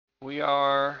We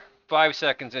are 5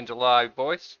 seconds into live,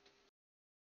 boys.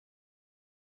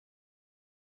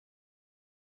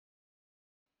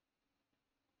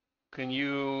 Can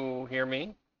you hear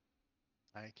me?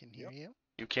 I can hear Yep, you.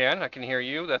 You can. I can hear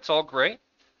you. That's all great.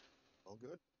 all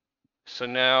good. So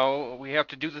now we have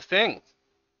to do the thing.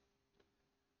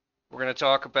 We're going to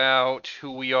talk about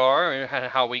who we are and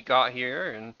how we got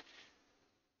here and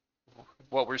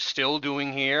what we're still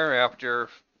doing here after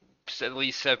at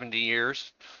least 70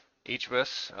 years, each of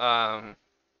us.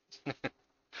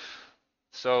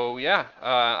 So yeah,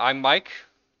 I'm Mike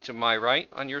to my right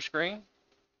on your screen.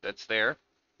 That's there.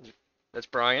 That's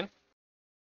Brian.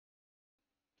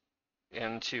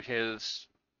 And to his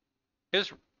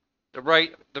the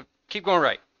right, keep going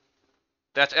right.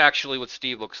 That's actually what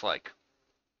Steve looks like.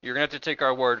 You're gonna have to take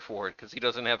our word for it because he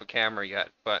doesn't have a camera yet,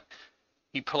 but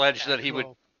he pledged that he would.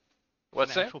 Actual, it's an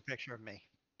What's that? actual picture of me.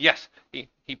 Yes, he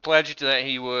pledged that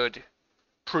he would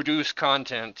produce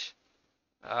content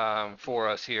for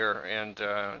us here, and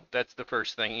that's the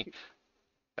first thing.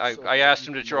 So I that asked you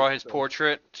him to can draw make his the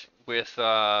portrait with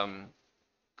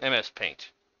MS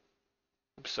Paint,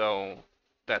 so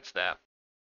that's that.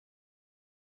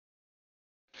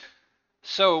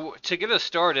 So to get us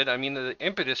started, I mean the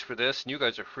impetus for this, and you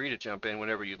guys are free to jump in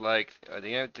whenever you'd like.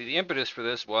 The impetus for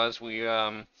this was we've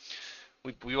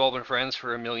all been friends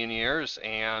for a million years,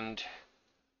 and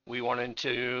we wanted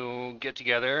to get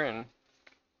together and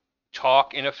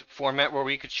talk in a format where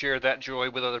we could share that joy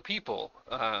with other people.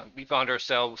 We found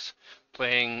ourselves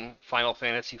playing Final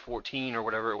Fantasy 14 or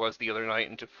whatever it was the other night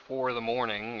into 4 in the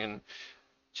morning, and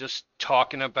just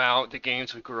talking about the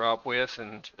games we grew up with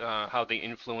and how they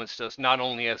influenced us not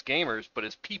only as gamers but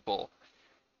as people.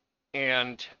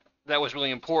 And that was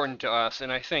really important to us.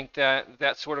 And I think that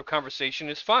that sort of conversation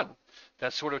is fun.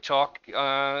 That sort of talk,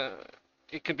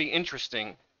 it can be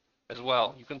interesting as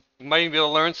well. You might even be able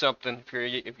to learn something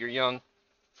if you're young.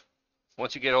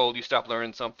 Once you get old, you stop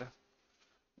learning something.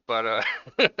 But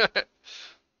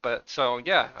but so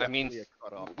yeah, there's I mean, definitely a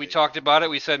cutoff we date. talked about it.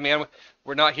 We said, man,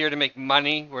 we're not here to make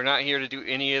money. We're not here to do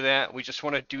any of that. We just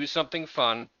want to do something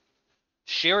fun,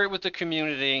 share it with the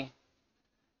community,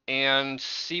 and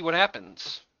see what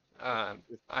happens.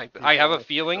 If I people have a want to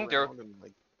stick feeling there. around and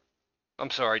like, I'm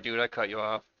sorry, dude, I cut you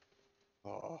off.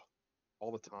 oh,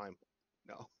 all the time.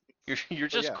 No, You're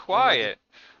but just yeah, I mean, like quiet.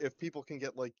 if people can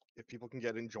get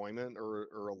enjoyment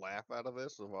or a laugh out of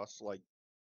this of us like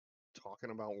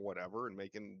talking about whatever and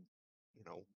making, you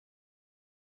know,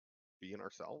 being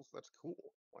ourselves, that's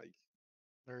cool. Like,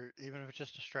 Or even if it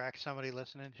just distracts somebody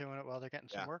listening to it while they're getting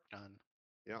some yeah, work done.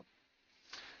 yeah,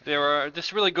 There are.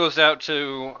 This really goes out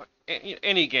to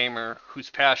any gamer who's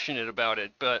passionate about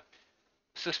it, but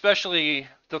especially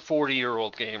the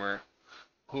 40-year-old gamer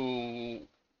who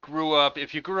grew up.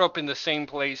 If you grew up in the same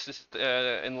place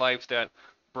in life that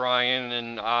Brian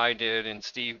and I did and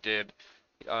Steve did,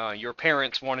 your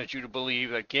parents wanted you to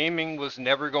believe that gaming was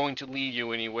never going to lead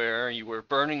you anywhere. You were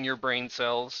burning your brain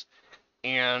cells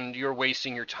and you're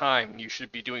wasting your time. You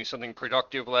should be doing something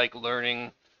productive like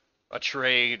learning a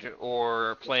trade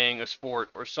or yep, playing a sport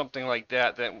or something like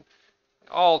that. That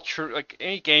all true, like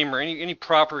any gamer, any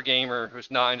proper gamer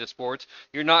who's not into sports,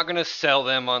 you're not gonna sell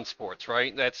them on sports,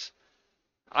 right?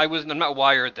 I'm not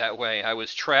wired that way. I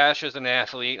was trash as an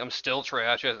athlete. I'm still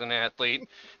trash as an athlete,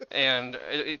 and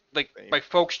like same, my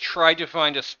folks tried to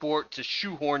find a sport to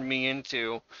shoehorn me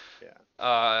into. yeah,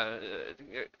 Uh,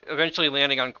 Eventually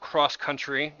landing on cross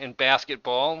country and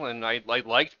basketball, and I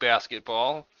liked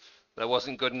basketball. That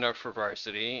wasn't good enough for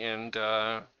varsity, and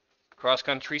cross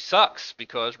country sucks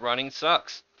because running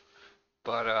sucks.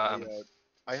 But I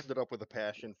I ended up with a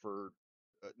passion for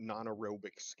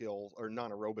non-aerobic skills or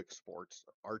non-aerobic sports.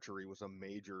 Archery was a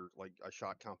major, like I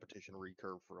shot competition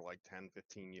recurve for like 10,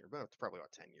 15 years. Well, it's probably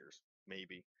about 10 years,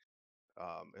 maybe.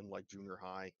 In like junior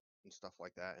high and stuff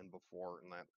like that and before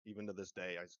and that even to this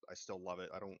day I still love it.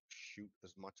 I don't shoot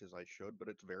as much as I should, but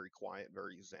it's very quiet,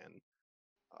 very zen,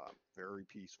 very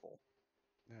peaceful.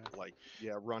 Yeah. Like,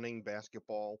 yeah, running,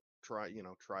 basketball, tried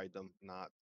them,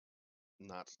 not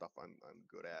stuff I'm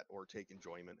good at or take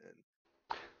enjoyment in.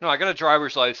 no, I got a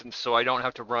driver's license, so I don't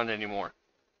have to run anymore.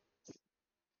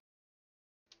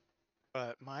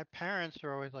 But my parents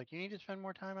are always like, "You need to spend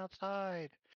more time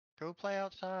outside. Go play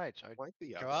outside." Quite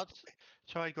the Go opposite. out.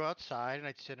 So I'd go outside and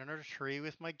I'd sit under a tree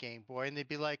with my Game Boy, and they'd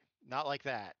be like, "Not like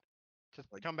that. Just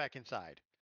Like, come back inside."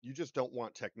 you just don't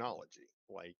want technology.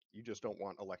 Like, you just don't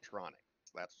want electronics.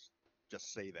 That's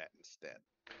just say that instead.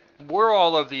 We're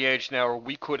all of the age now where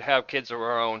we could have kids of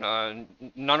our own.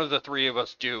 None of the three of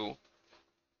us do,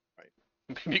 Right.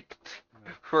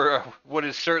 for what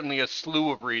is certainly a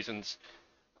slew of reasons.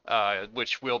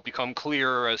 which will become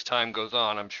clearer as time goes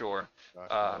on, I'm sure.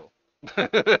 Gosh, Uh, no.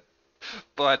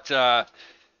 but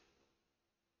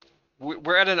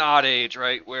we're at an odd age,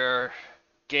 right, where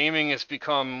gaming has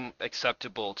become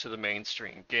acceptable to the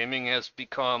mainstream. Gaming has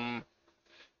become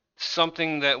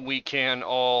something that we can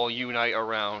all unite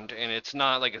around, and it's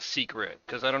not like a secret.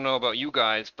 Because I don't know about you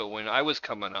guys, but when I was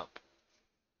coming up,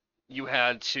 you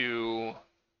had to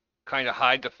kind of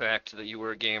hide the fact that you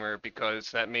were a gamer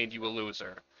because that made you a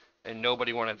loser, and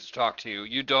nobody wanted to talk to you.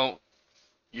 You don't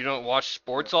watch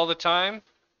Yep. sports all the time.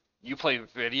 You play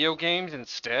video games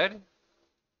instead,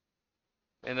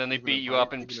 and then they beat you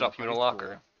up and Even in stuff you in a high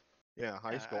locker. school. Yeah,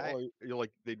 high Yeah, school. Oh, you're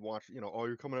like they'd watch, oh,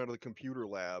 you're coming out of the computer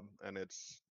lab, and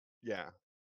it's yeah.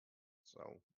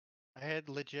 So I had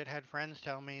legit had friends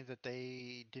tell me that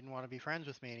they didn't want to be friends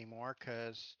with me anymore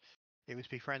because it was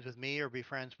be friends with me or be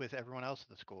friends with everyone else at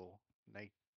the school. And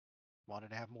they wanted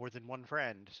to have more than one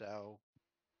friend, so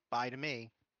bye to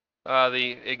me.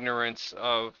 The ignorance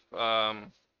of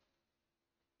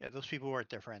Yeah, those people weren't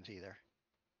their friends either.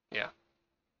 yeah.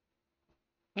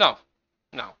 No,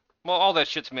 no. Well, all that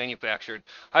shit's manufactured.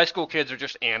 High school kids are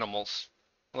just animals.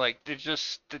 Like they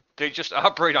just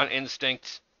operate on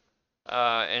instinct,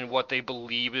 and what they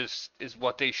believe is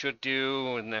what they should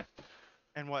do, and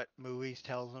And what movies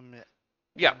tells them that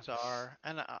yeah. things are,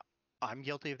 and I'm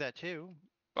guilty of that too.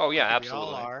 Oh I yeah, think we all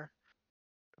absolutely. are.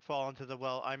 Fall into the,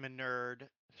 well, I'm a nerd,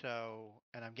 so,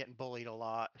 and I'm getting bullied a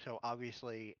lot, so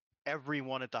obviously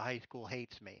everyone at the high school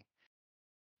hates me.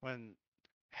 When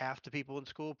half the people in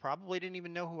school probably didn't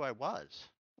even know who I was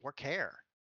or care.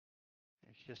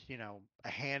 It's just, a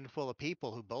handful of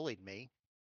people who bullied me,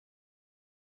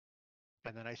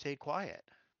 and then I stayed quiet.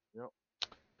 yep.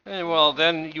 And And well,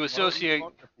 then you why don't you associate.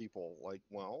 talk to people? Like,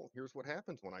 well, here's what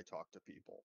happens when I talk to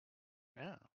people.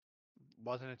 Yeah.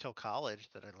 Wasn't until college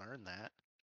that I learned that.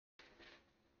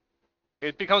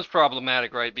 It becomes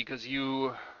problematic, right? Because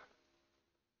you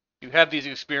have these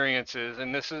experiences,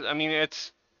 and this is, I mean,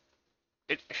 it.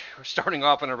 We're starting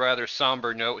off on a rather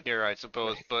somber note here, I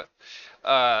suppose, but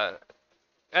uh,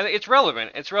 and it's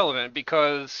relevant. It's relevant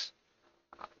because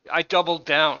I doubled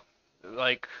down.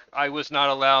 Like I was not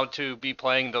allowed to be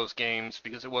playing those games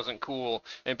because it wasn't cool.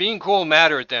 And being cool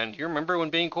mattered then. Do you remember when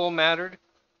being cool mattered?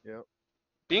 Yep.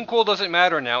 Being cool doesn't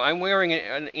matter now. I'm wearing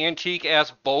an antique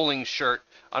ass bowling shirt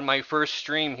on my first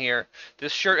stream here.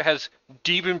 This shirt has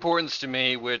deep importance to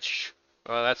me, which,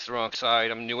 well, that's the wrong side.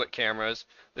 I'm new at cameras.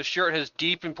 This shirt has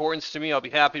deep importance to me. I'll be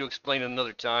happy to explain it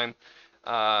another time.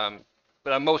 Um,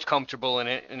 but I'm most comfortable in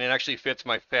it, and it actually fits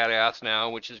my fat ass now,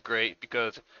 which is great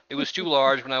because it was too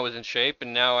large when I was in shape,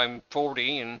 and now I'm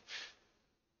 40 and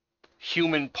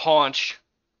human paunch.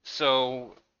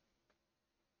 So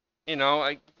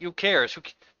who cares?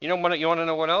 You want to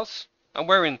know what else? I'm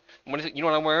wearing. What is it? You know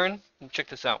what I'm wearing? Check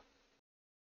this out.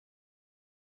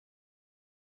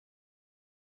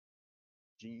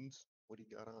 Jeans. What do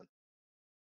you got on?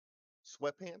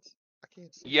 Sweatpants? I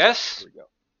can't see. There Yes, we go.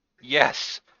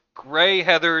 yes. Gray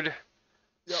heathered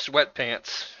Yep.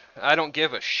 sweatpants. I don't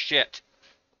give a shit.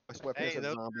 My sweatpants Hey, have those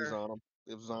zombies are on them.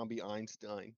 They have zombie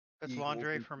Einstein, that's eagles,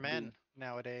 lingerie and for blue. men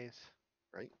nowadays.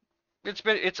 Right?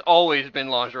 It's always been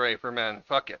lingerie for men.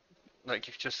 Fuck it. Like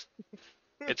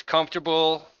it's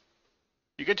comfortable.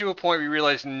 You get to a point where you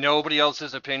realize nobody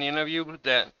else's opinion of you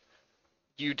that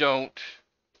you don't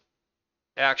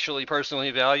actually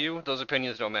personally value. Those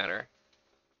opinions don't matter.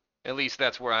 At least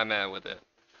that's where I'm at with it.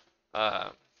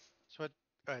 Uh, That's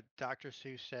what Dr.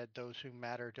 Seuss said. Those who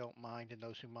matter don't mind, and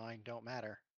those who mind don't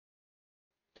matter.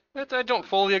 I don't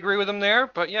fully agree with him there,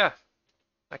 but yeah,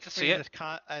 I can I see mean, it.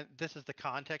 this is the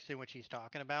context in which he's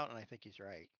talking about, and I think he's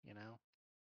right.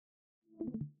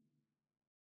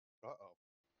 Uh-oh.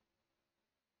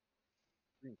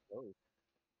 Green clothes.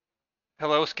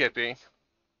 Hello, Skippy.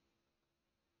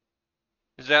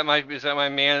 Is that my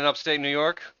man in upstate New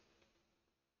York?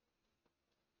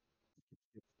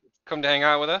 Come to hang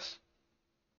out with us?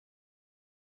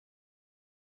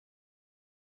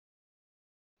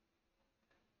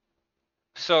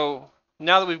 So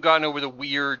now that we've gotten over the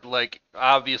weird, like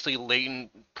obviously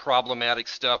latent problematic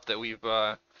stuff that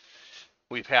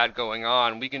we've had going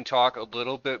on, we can talk a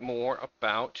little bit more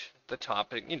about the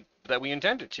topic that we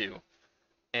intended to.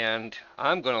 And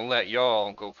I'm gonna let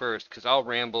y'all go first because I'll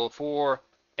ramble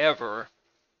forever,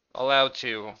 allowed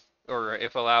to, or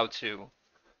if allowed to.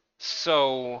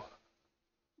 So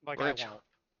Like we're I gonna. won't.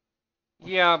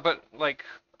 Yeah, but like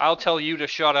I'll tell you to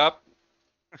shut up,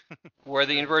 where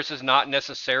the Sure. inverse is not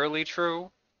necessarily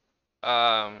true.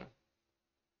 Um,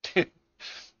 just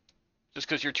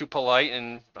because you're too polite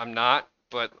and I'm not.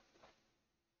 But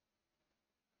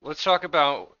let's talk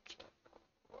about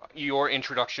your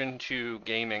introduction to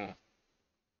gaming?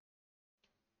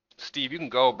 Steve, you can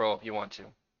go, bro, if you want to.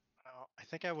 I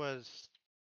think I was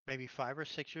maybe 5 or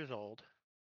 6 years old.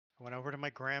 I went over to my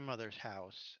grandmother's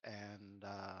house, and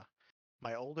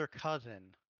my older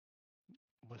cousin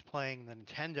was playing the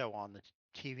Nintendo on the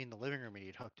TV in the living room, and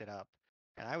he'd hooked it up.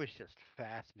 And I was just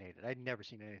fascinated. I'd never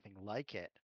seen anything like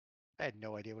it. I had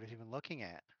no idea what I was even looking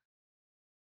at.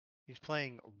 He's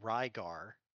playing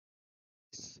Rygar,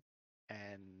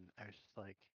 and I was just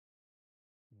like,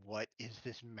 what is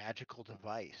this magical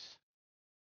device?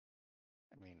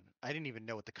 I mean, I didn't even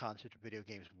know what the concept of video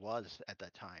games was at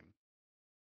that time.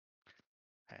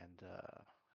 And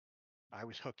I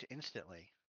was hooked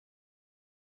instantly.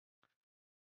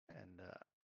 And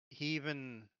he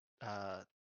even uh,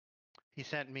 he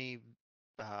sent me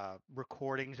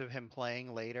recordings of him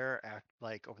playing later.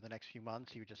 Like over the next few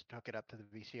months, he would just hook it up to the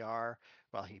VCR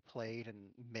while he played and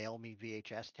mail me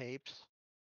VHS tapes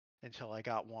until I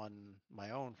got one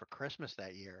my own for Christmas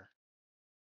that year.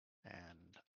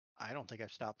 And I don't think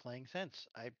I've stopped playing since.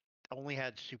 I only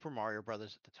had Super Mario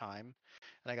Brothers at the time,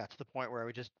 and I got to the point where I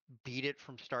would just beat it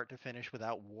from start to finish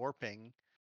without warping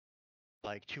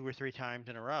like 2 or 3 times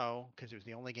in a row because it was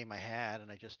the only game I had,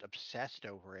 and I just obsessed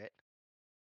over it.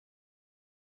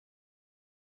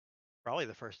 Probably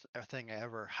the first thing I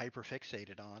ever hyper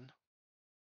fixated on.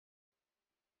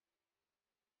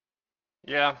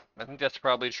 Yeah, I think that's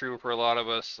probably true for a lot of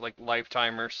us, like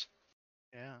lifetimers.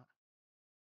 Yeah.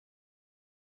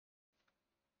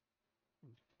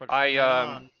 But from I then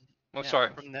on, oh yeah, sorry.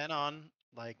 from then on,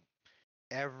 like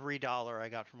every dollar I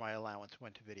got from my allowance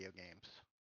went to video games.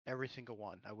 Every single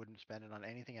one. I wouldn't spend it on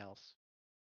anything else.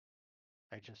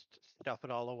 I just stuff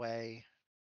it all away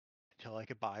until I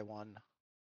could buy one.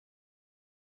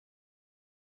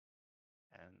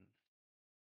 And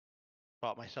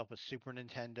bought myself a Super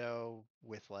Nintendo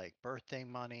with like birthday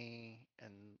money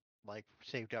and like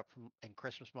saved up from and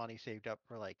Christmas money saved up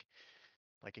for like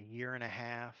a year and a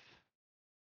half.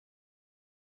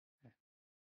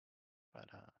 But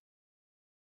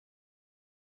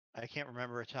I can't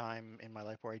remember a time in my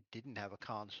life where I didn't have a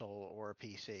console or a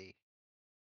PC.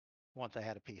 Once I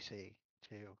had a PC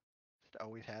too. Just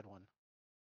always had one.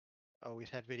 Always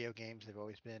had video games. They've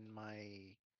always been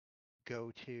my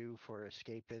go-to for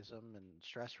escapism and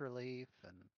stress relief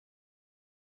and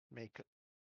make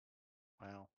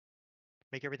well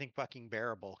make everything fucking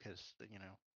bearable because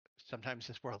sometimes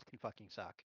this world can fucking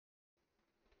suck.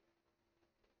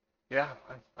 Yeah,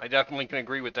 I definitely can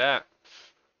agree with that.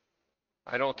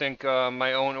 I don't think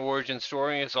my own origin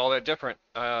story is all that different.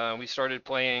 We started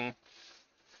playing.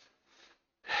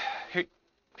 Here,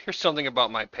 here's something about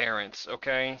my parents,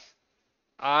 okay?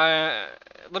 I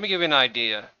Let me give you an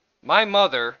idea. My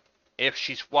mother, if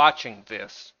she's watching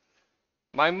this,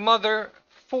 my mother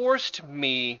forced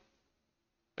me,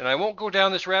 and I won't go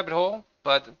down this rabbit hole,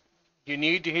 but you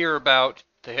need to hear about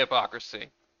the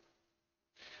hypocrisy.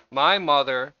 My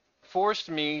mother forced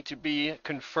me to be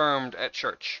confirmed at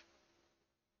church.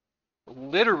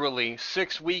 Literally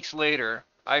 6 weeks later,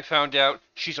 I found out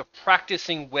she's a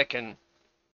practicing Wiccan.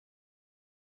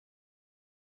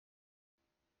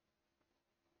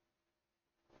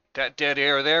 That dead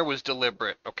air there was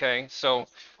deliberate, okay?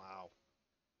 Wow.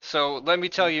 So let me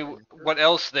tell Are you you sure? what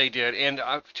else they did. And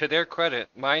to their credit,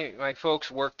 my folks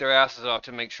worked their asses off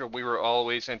to make sure we were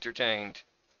always entertained.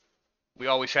 We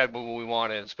always had what we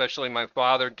wanted, especially my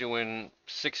father doing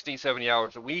 60, 70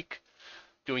 hours a week,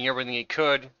 doing everything he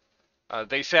could.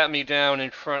 They sat me down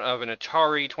in front of an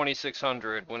Atari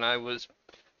 2600 when I was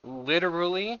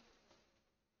literally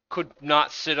could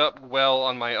not sit up well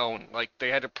on my own. Like they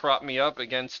had to prop me up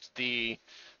against the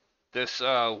this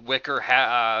wicker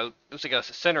it was like a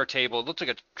center table. It looked like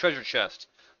a treasure chest,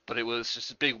 but it was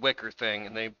just a big wicker thing,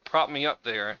 and they propped me up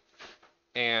there,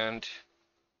 and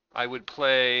I would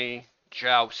play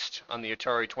Joust on the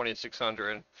Atari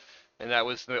 2600, and that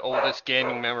was the oldest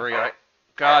gaming memory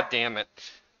God damn it.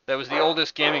 That was the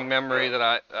oldest gaming memory that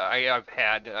I've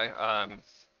had.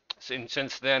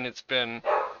 Since then it's been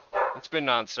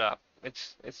nonstop.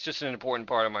 It's just an important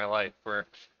part of my life for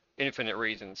infinite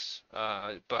reasons.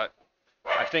 But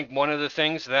I think one of the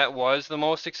things that was the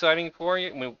most exciting for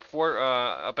you,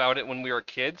 about it when we were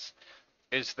kids,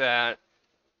 is that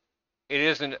it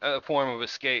isn't a form of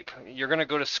escape. You're gonna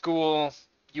go to school.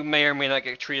 You may or may not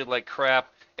get treated like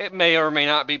crap. It may or may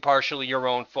not be partially your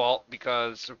own fault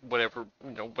because whatever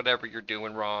you're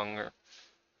doing wrong, or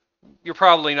you're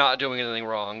probably not doing anything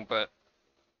wrong, but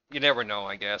you never know,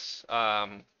 I guess.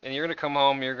 And you're gonna come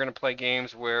home. You're gonna play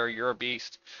games where you're a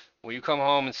beast. Will you come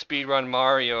home and speed run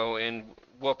Mario and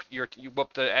you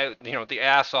whoop the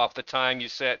ass off the time you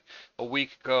set a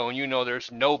week ago, and you know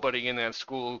there's nobody in that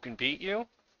school who can beat you?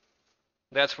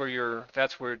 That's where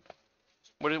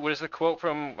what is the quote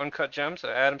from Uncut Gems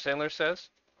that Adam Sandler says?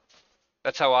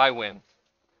 That's how I win.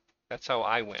 That's how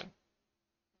I win.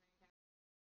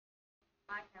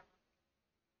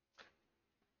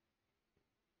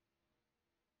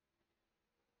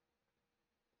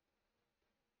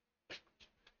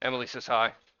 Emily says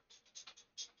hi.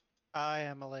 Hi,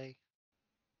 Emily.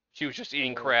 She was just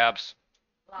eating Or crabs,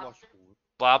 flushable,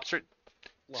 lobster,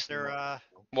 fluffy They're mouth.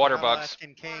 water not bugs.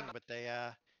 Alaskan king, but They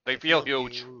they feel feel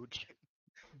huge. huge.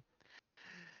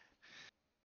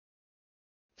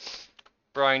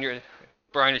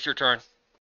 Brian, it's your turn.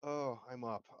 Oh, I'm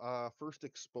up. First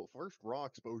raw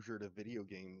exposure to video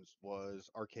games was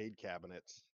arcade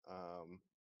cabinets.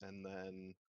 And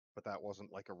then, but that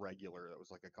wasn't like a regular. That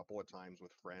was like a couple of times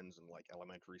with friends in like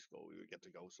elementary school. We would get to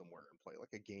go somewhere and play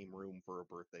like a game room for a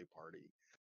birthday party.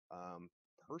 Um,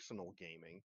 Personal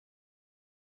gaming.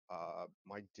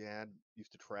 My dad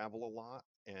used to travel a lot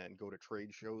and go to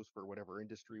trade shows for whatever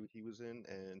industry he was in,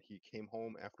 and he came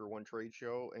home after one trade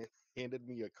show and handed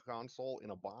me a console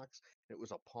in a box. It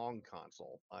was a Pong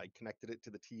console. I connected it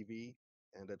to the TV,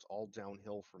 and it's all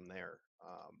downhill from there.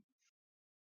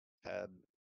 Had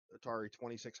Atari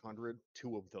 2600,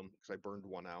 two of them, because I burned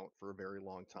one out for a very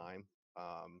long time.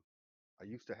 Um, I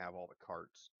used to have all the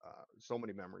carts. So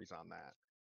many memories on that.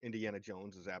 Indiana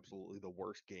Jones is absolutely the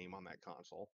worst game on that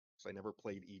console, because I never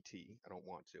played ET. I don't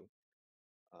want to.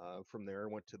 From there, I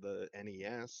went to the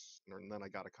NES, and then I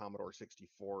got a Commodore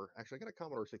 64. Actually, I got a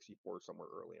Commodore 64 somewhere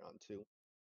early on too.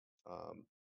 Um,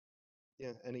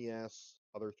 yeah, NES,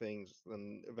 other things.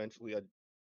 Then eventually, I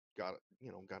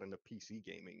got into PC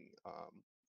gaming.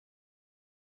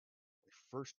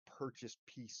 First purchased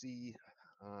PC.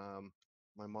 Um,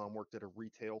 my mom worked at a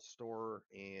retail store,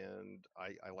 and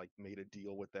I like made a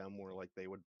deal with them where like they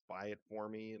would buy it for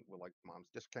me with like mom's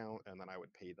discount, and then I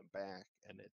would pay them back,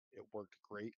 and it worked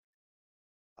great.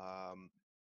 Um,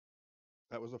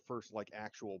 that was the first like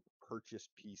actual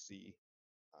purchased PC.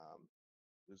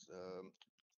 It was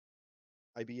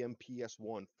IBM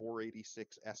PS1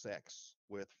 486 SX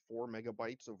with 4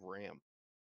 MB of RAM.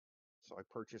 So I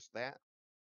purchased that,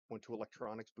 went to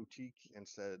electronics boutique and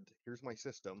said, "Here's my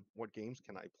system. What games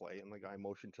can I play?" And the guy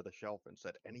motioned to the shelf and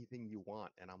said, "Anything you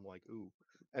want." And I'm like, "Ooh,"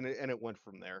 and it went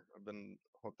from there. I've been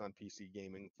hooked on PC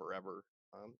gaming forever.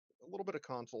 A little bit of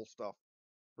console stuff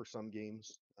for some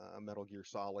games. Metal Gear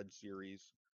Solid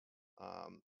series.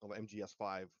 Well,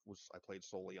 MGS5 was I played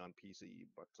solely on PC,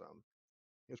 but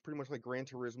it was pretty much like Gran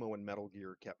Turismo and Metal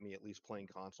Gear kept me at least playing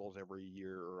consoles every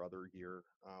year or other year.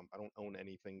 I don't own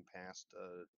anything past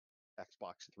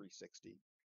Xbox 360.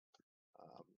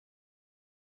 Um,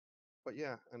 but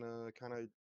yeah, and kind of,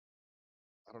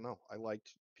 I don't know. I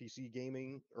liked PC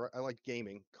gaming, or I liked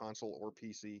gaming, console or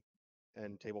PC,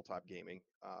 and tabletop gaming.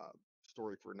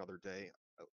 Story for another day.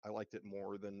 I liked it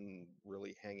more than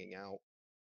really hanging out.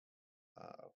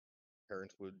 Uh,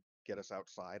 Parents would get us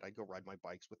outside. I'd go ride my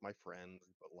bikes with my friends,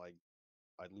 but like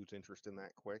I'd lose interest in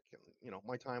that quick. And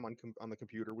my time on the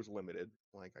computer was limited.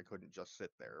 Like I couldn't just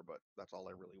sit there, but that's all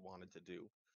I really wanted to do.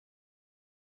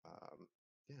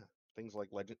 Yeah, things like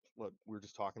Legend. Look, we were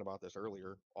just talking about this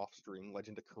earlier off stream.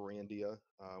 Legend of Corandia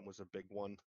was a big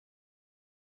one.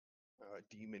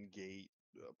 Demon Gate,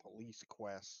 Police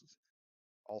Quest,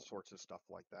 all sorts of stuff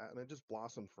like that, and it just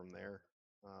blossomed from there.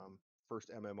 First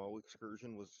MMO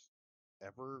excursion was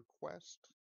EverQuest,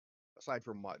 aside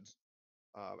from MUDs.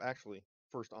 Actually,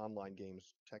 first online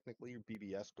games technically are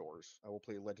BBS doors. I will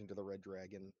play Legend of the Red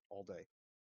Dragon all day,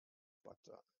 but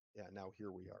yeah, now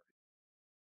here we are.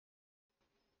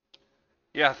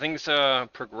 Yeah, things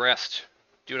progressed.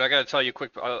 Dude, I gotta tell you a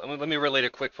quick. Let me relate a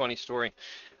quick funny story.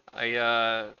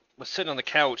 I was sitting on the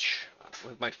couch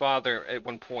with my father at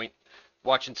one point,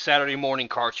 watching Saturday morning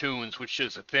cartoons, which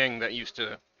is a thing that used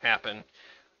to happen.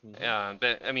 Hmm.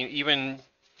 But I mean, even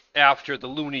after the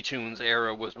Looney Tunes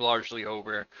era was largely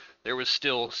over, there was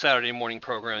still Saturday morning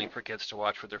programming for kids to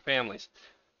watch with their families.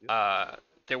 Yep. Uh,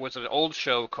 there was an old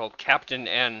show called Captain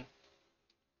N,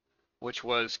 which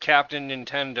was Captain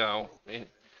Nintendo.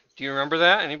 Do you remember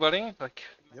that? Anybody? Like,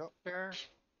 Yep. Sure.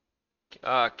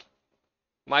 uh,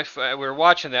 we were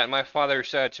watching that, and my father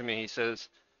said to me, he says,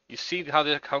 "You see how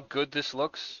good this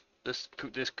looks? This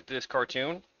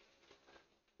cartoon?"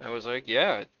 I was like,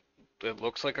 "Yeah, it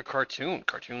looks like a cartoon.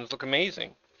 Cartoons look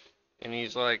amazing." And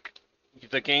he's like,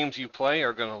 "The games you play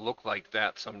are gonna look like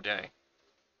that someday."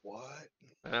 What?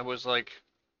 And I was like,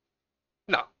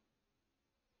 "No,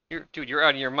 you're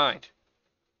out of your mind.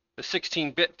 The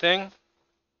 16-bit thing,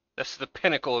 That's the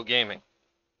pinnacle of gaming.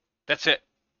 That's it.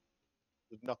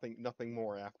 There's nothing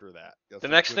more after that. The That's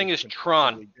as next good as thing you is can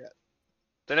Tron. possibly get.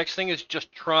 The next thing is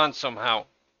just Tron somehow.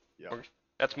 Yep. Or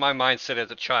that's my mindset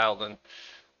as a child, and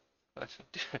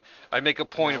I make a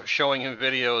point Now, of showing him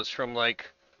videos from like,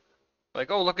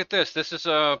 oh, look at this. This is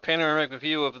a panoramic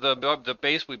view of the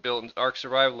base we built in Ark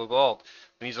Survival Evolved.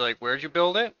 And he's like, where'd you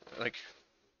build it? Like,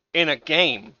 in a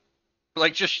game.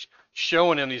 Like, just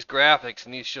showing him these graphics,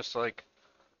 and he's just like,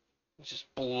 it just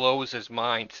blows his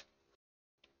mind.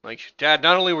 Like, Dad,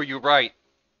 not only were you right,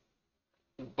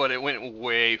 but it went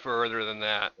way further than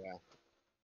that. yeah.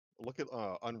 Look at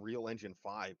Unreal Engine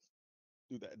 5.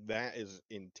 Dude, that is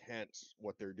intense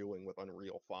what they're doing with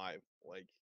Unreal 5. Like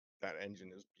that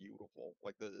engine is beautiful.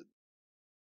 Like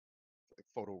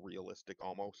photorealistic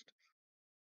almost.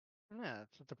 Yeah,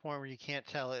 it's at the point where you can't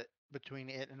tell it between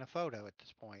it and a photo at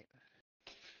this point.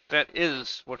 That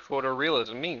is what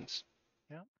photorealism means.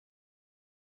 Yeah.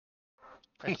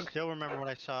 I still remember when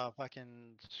I saw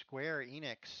fucking Square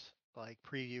Enix like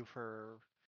preview for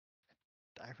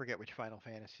I forget which Final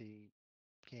Fantasy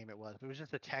game it was, but it was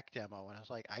just a tech demo, and I was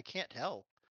like, I can't tell.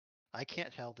 I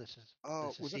can't tell this is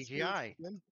Was that Spirit CGI.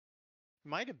 Twin?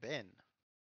 Might have been.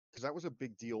 Because that was a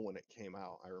big deal when it came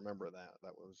out. I remember that.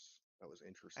 That was I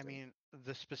interesting. mean,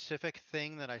 the specific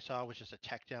thing that I saw was just a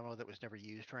tech demo that was never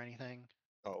used for anything.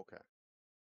 Oh, okay.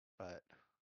 But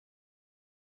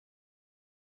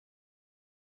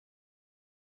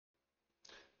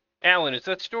Alan, is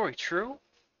that story true?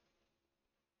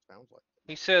 Sounds like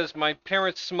He says, my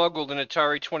parents smuggled an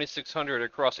Atari 2600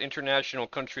 across international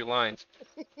country lines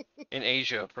in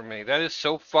Asia for me. That is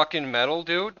so fucking metal,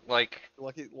 dude. Like,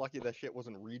 lucky that shit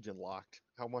wasn't region locked.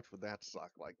 How much would that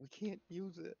suck? Like we can't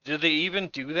use it. did they even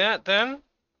do that then?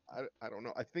 I don't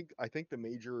know. I think the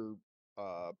major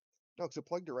no, because it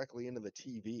plugged directly into the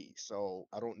TV. So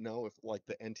I don't know if like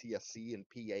the NTSC and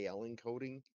PAL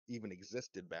encoding even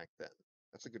existed back then.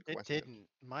 That's a good it question. didn't.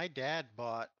 My dad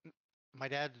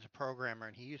is a programmer,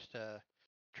 and he used to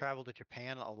travel to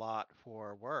Japan a lot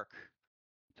for work,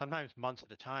 sometimes months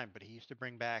at a time. But he used to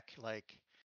bring back like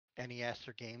NES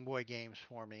or Game Boy games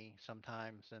for me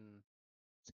sometimes, and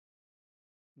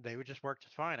they would just work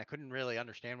just fine. I couldn't really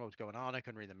understand what was going on. I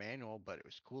couldn't read the manual, but it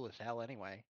was cool as hell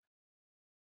anyway.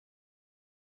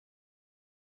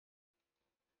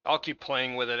 I'll keep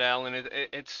playing with it, Alan.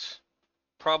 It's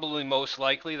probably most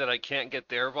likely that I can't get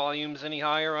their volumes any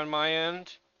higher on my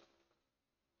end,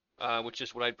 which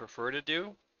is what I'd prefer to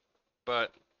do.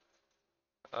 But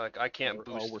I can't We're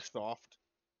boost. soft.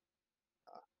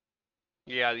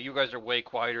 Yeah, you guys are way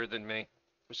quieter than me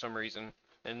for some reason.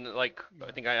 And like, I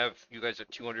Yeah. think I have you guys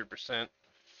at 200%.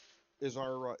 Is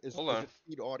our Hold is on. it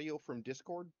feed audio from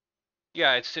Discord?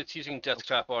 Yeah, it's using Okay.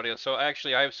 desktop audio. So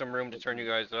actually, I have some room to What turn you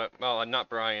the guys up. Well, not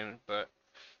Brian, but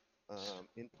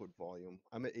input volume?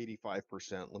 I'm at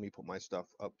 85%. Let me put my stuff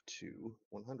up to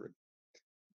 100.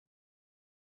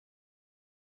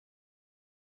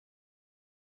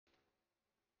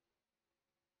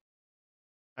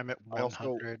 I'm at I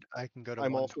also 100. I can go to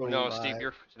I'm also no, Steve, 125.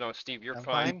 you're no, Steve, you're I'm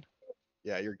fine. fine.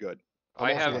 yeah, you're good. I'm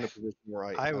I also in a have position where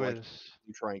I I like was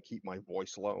to try and keep my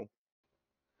voice low.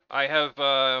 I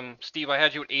have Steve, I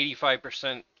had you at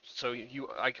 85%. So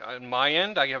on my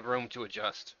end, I have room to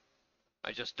adjust.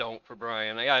 I just don't for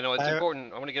Brian. Yeah, I know it's I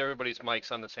important. I want to get everybody's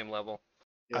mics on the same level.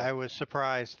 Yeah, I was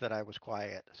surprised that I was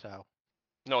quiet, so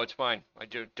No, it's fine. I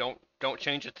do don't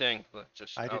change a thing.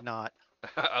 Just I did not.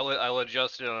 I'll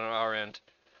adjust it on our end.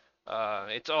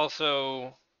 It's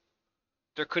also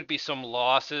there could be some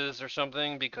losses or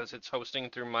something because it's hosting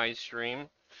through my stream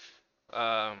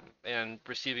and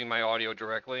receiving my audio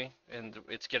directly, and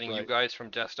it's getting you right. guys from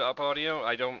desktop audio.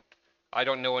 I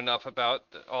don't know enough about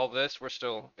all this.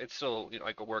 It's still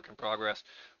like a work in progress.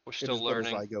 We're It still is but a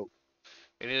learning. zygote.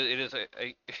 It is a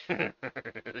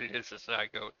it is a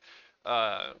psycho.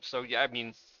 So yeah, I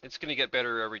mean, it's gonna get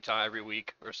better every time, every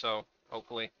week or so,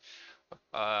 hopefully.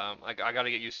 I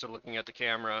gotta get used to looking at the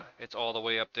camera. It's all the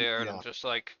way up there, and I'm Yeah. just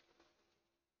like,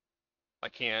 I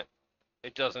can't.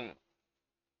 It doesn't.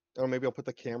 Or maybe I'll put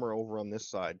the camera over on this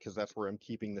side because that's where I'm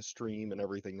keeping the stream and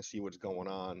everything to see what's going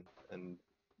on. And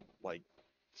like,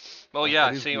 Well, it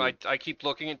yeah. is See, I weird. I keep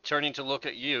turning to look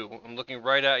at you. I'm looking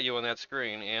right at you on that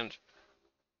screen, and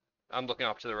I'm looking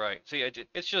off to the right. See,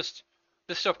 it's just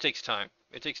this stuff takes time.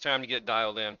 It takes time to get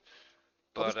dialed in.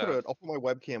 But I'll put my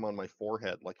webcam on my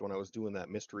forehead like when I was doing that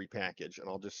mystery package, and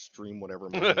I'll just stream whatever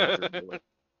my hands are doing.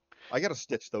 I gotta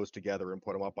stitch those together and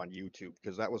put them up on YouTube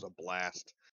because that was a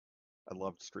blast. I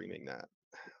loved streaming that.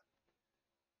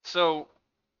 so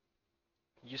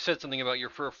you said something about your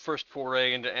first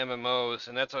foray into MMOs,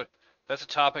 and That's a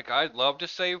topic I'd love to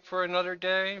save for another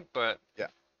day, but Yeah.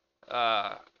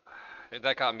 uh,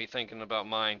 that got me thinking about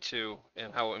mine too,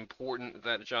 and how important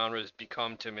that genre has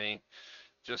become to me.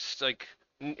 Just like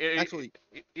Actually,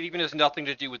 it even has nothing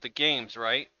to do with the games,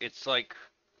 right? It's like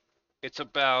it's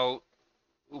about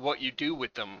what you do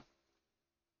with them.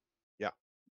 yeah.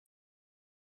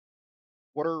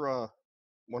 What are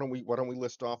why don't we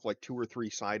list off like two or three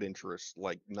side interests,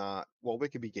 like not well, they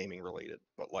could be gaming related,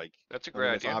 but like That's a I great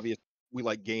mean it's idea. obvious we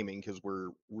like gaming because we're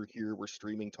here, we're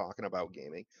streaming talking about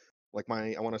gaming. Like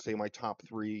I want to say my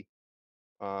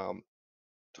um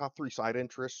top three side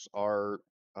interests are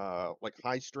like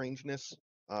high strangeness.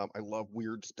 I love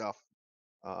weird stuff.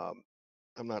 Um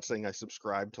I'm not saying I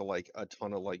subscribe to like a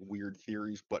ton of like weird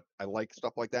theories, but I like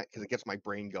stuff like that because it gets my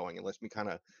brain going and lets me kind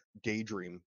of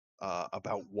daydream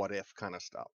about what if kind of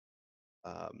stuff.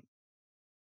 Um,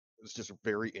 it's just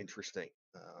very interesting.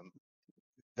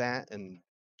 That and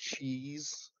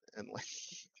cheese and like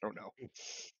I don't know.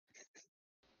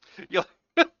 Yeah.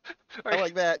 I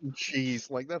like that and cheese.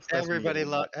 Like that's me in a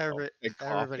nutshell. And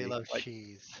Everybody coffee. loves Like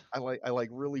cheese. I like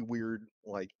really weird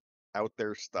like out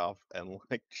there stuff and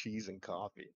like cheese and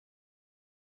coffee.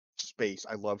 Space.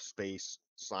 I love space,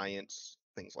 science,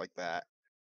 things like that.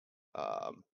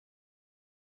 Um,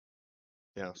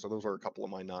 yeah, so those are a couple of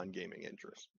my non-gaming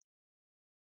interests.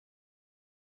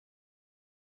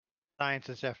 Science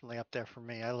is definitely up there for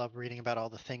me. I love reading about all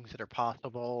the things that are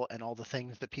possible and all the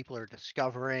things that people are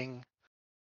discovering,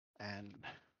 and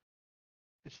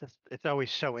it's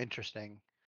always so interesting.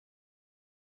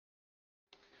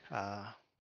 Uh,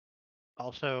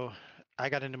 Also, I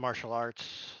got into martial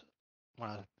arts when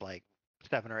I was like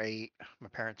 7 or 8. My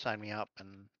parents signed me up,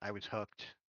 and I was hooked.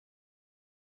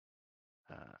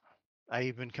 Uh, I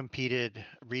even competed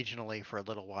regionally for a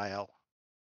little while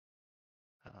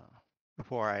uh,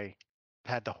 before I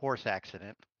had the horse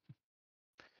accident,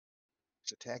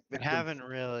 It's attack and victim.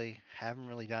 haven't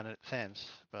really done it since.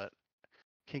 But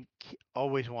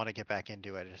always want to get back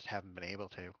into it. I just haven't been able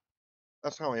to.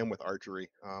 That's how I am with archery.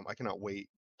 I cannot wait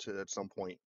to at some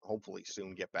point, hopefully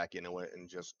soon, get back into it and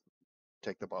just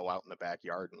take the bow out in the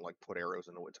backyard and like put arrows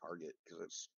into a target because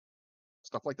it's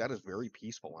stuff like that is very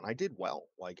peaceful. And I did well.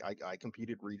 Like I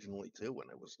competed regionally too,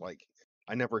 and it was like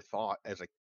I never thought as a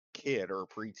kid or a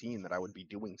preteen that I would be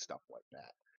doing stuff like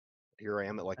that. Here I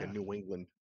am at like a Yeah, New England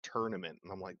tournament,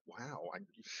 and I'm like, wow, I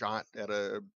shot at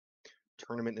a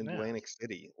tournament in yeah, Atlantic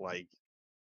City. Like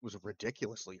it was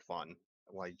ridiculously fun.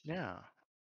 Like yeah,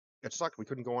 it sucked. We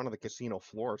couldn't go onto the casino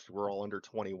floor because we're all under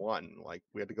 21. Like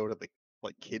we had to go to the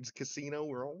like kids casino.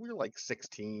 We were like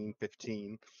 16,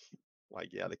 15.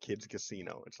 Like yeah, the kids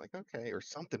casino. It's like okay, or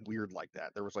something weird like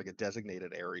that. There was like a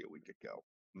designated area we could go.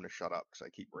 I'm gonna shut up because I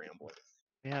keep rambling.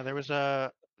 yeah. There was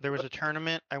a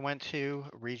tournament I went to,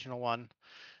 a regional one,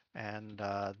 and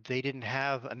they didn't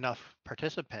have enough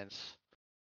participants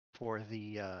for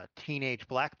the teenage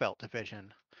black belt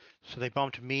division. So they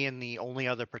bumped me and the only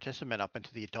other participant up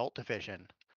into the adult division.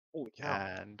 Holy cow,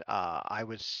 And I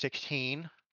was 16,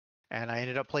 and I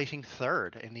ended up placing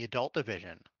third in the adult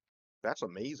division. that's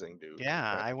amazing, dude. Yeah,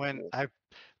 That's I went. cool. I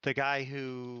the guy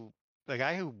who the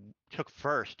guy who took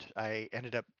first, I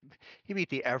ended up he beat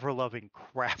the ever loving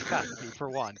crap out of me for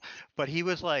one. But he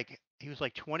was like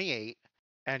 28,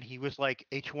 and he was like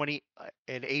an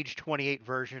age 28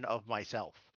 version of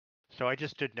myself. So I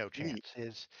just stood no Neat.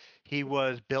 chance. He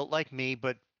was built like me,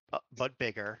 but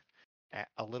bigger,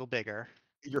 a little bigger,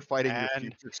 You're fighting your and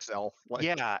future self. Like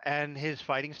yeah, and his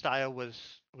fighting style was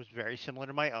very similar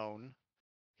to my own.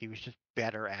 He was just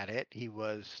better at it. He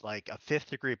was like a fifth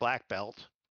degree black belt.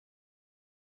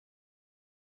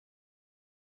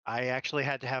 I actually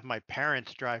had to have my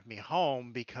parents drive me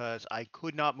home because I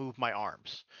could not move my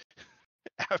arms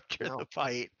after the no,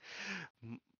 fight.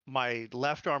 My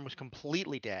left arm was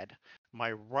completely dead.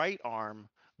 My right arm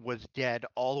was dead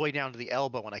all the way down to the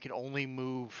elbow, and I could only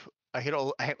move. I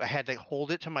had to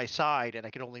hold it to my side, and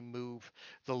I could only move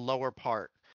the lower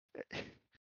part.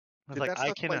 I was did like, that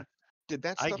stuff like did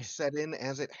that I stuff set in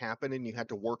as it happened and you had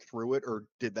to work through it, or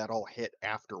did that all hit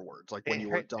afterwards, like when it you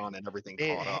were hurt. done and everything It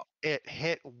caught up? it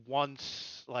hit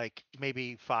once, like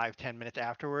maybe 5-10 minutes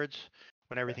afterwards,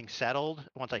 when Yeah. everything settled.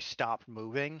 Once I stopped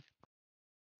moving,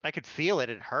 I could feel it.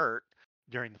 It hurt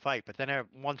during the fight, but then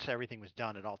once everything was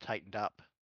done, it all tightened up.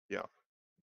 Yeah.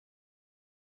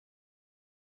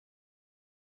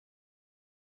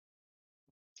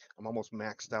 I'm almost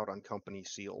maxed out on company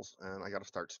seals, and I got to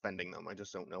start spending them. I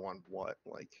just don't know on what.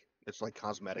 Like it's like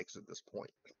cosmetics at this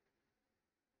point.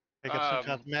 Pick up some Um,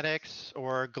 cosmetics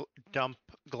or dump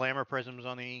glamour prisms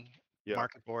on the Yeah.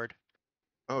 market board.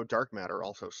 Oh, dark matter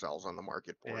also sells on the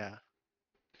market board. Yeah,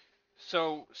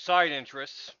 So side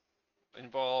interests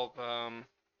involve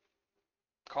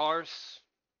cars,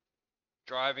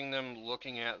 driving them,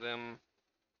 looking at them,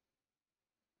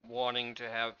 wanting to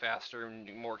have faster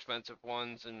and more expensive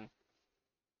ones, and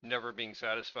never being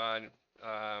satisfied.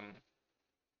 Um,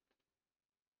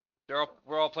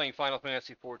 we're all playing Final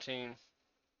Fantasy 14.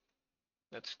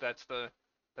 That's the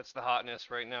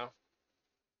hotness right now.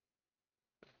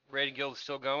 Raid Guild's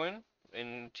still going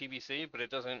in TBC, but it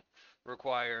doesn't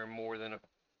require more than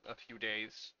a few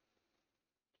days.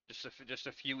 Just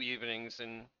a few evenings,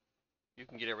 and you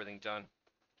can get everything done.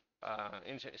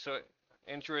 So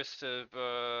interest of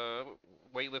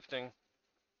weightlifting,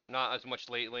 not as much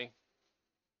lately,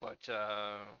 but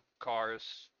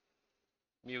cars,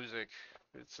 music.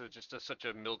 It's such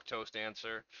a milk toast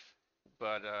answer,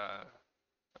 but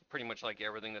pretty much like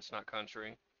everything that's not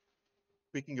country.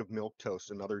 Speaking of milk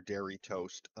toast, another dairy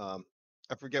toast.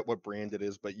 I forget what brand it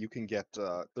is, but you can get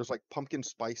there's like pumpkin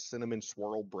spice cinnamon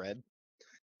swirl bread,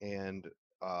 and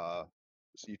uh,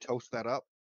 so you toast that up,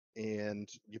 and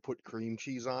you put cream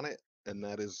cheese on it, and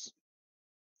that is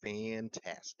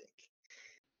fantastic.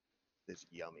 It's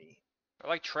yummy. I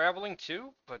like traveling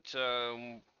too, but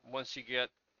once you get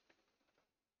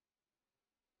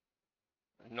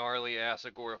gnarly ass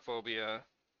agoraphobia,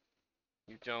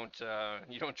 you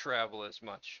don't travel as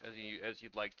much as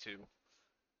you'd like to.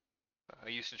 I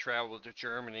used to travel to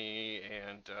Germany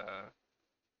and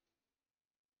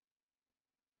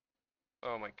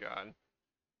oh my God,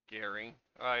 Gary,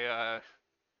 I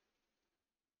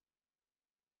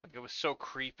like it was so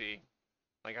creepy.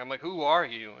 Like I'm like, who are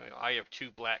you? I have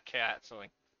two black cats. I'm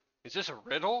like, is this a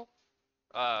riddle?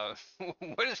 Uh,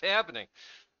 what is happening?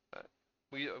 Uh,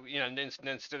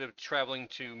 instead of traveling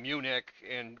to Munich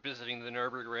and visiting the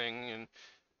Nürburgring and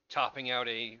topping out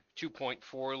a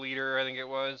 2.4 liter, I think it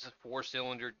was,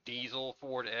 four-cylinder diesel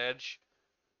Ford Edge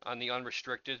on the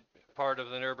unrestricted part of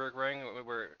the Nürburgring,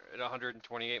 we're at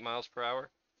 128 miles per hour.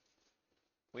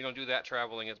 We don't do that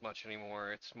traveling as much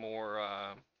anymore. It's more,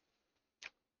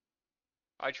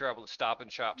 I travel to Stop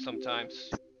and Shop sometimes,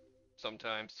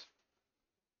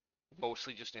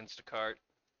 mostly just Instacart.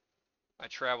 I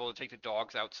travel to take the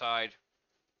dogs outside.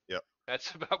 Yep.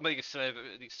 That's about the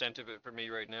extent of it for me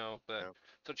right now. But Yeah.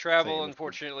 so travel, Same.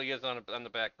 unfortunately, is on the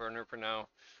back burner for now,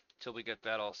 till we get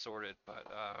that all sorted. But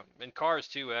in cars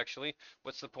too, actually,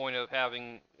 what's the point of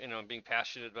having being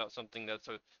passionate about something that's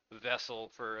a vessel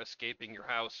for escaping your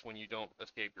house when you don't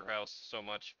escape your house so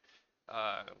much?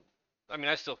 Uh, I mean,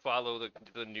 I still follow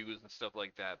the news and stuff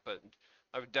like that, but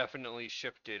I've definitely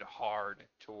shifted hard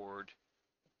toward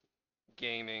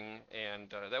gaming, and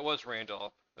that was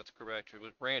Randolph. That's correct. It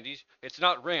was Randy's. It's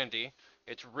not Randy.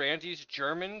 It's Randy's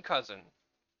German cousin,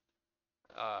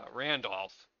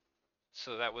 Randolph.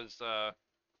 So that was.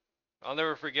 I'll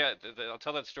never forget. I'll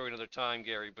tell that story another time,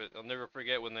 Gary. But I'll never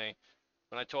forget when I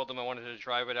told them I wanted to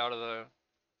drive it out of the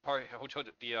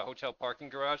hotel parking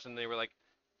garage, and they were like,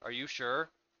 "Are you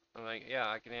sure?" I'm like, "Yeah,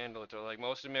 I can handle it." They're like,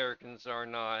 "Most Americans are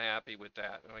not happy with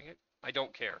that." I'm like, "I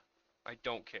don't care. I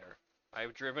don't care.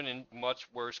 I've driven in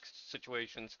much worse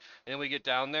situations." And then we get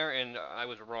down there, and I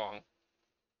was wrong.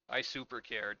 I super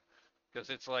cared because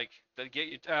it's like they get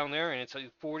you down there, and it's a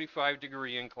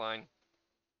 45-degree incline.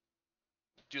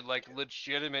 Dude, like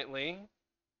legitimately,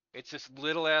 it's this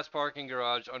little ass parking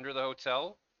garage under the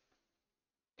hotel,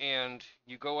 and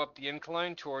you go up the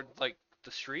incline toward like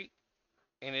the street,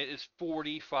 and it is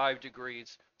 45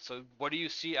 degrees. So what do you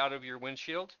see out of your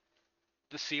windshield?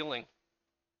 The ceiling.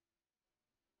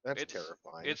 That's It's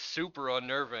terrifying. it's super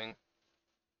unnerving.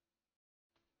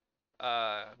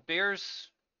 Bears,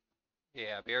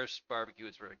 yeah, Bears barbecue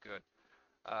is very good.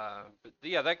 But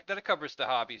yeah, that covers the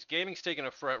hobbies. Gaming's taking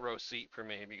a front row seat for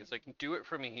me because I can do it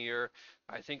from here.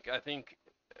 I think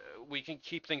we can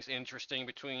keep things interesting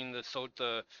between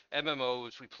the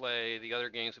MMOs we play, the other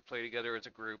games we play together as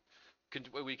a group.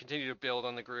 We continue to build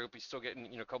on the group. We still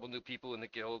getting a couple new people in the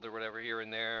guild or whatever here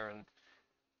and there, and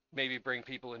maybe bring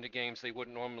people into games they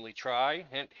wouldn't normally try.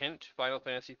 Hint, hint. Final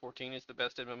Fantasy 14 is the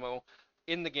best MMO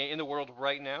in the world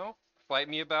right now. Fight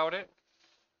me about it.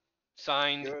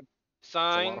 Signed, Good. It's a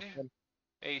lot of signed. fun.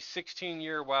 A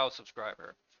 16-year WoW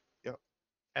subscriber. Yep.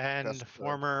 And Best.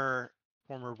 former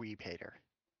weeb hater.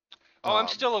 Oh, I'm Um,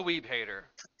 still a weeb hater.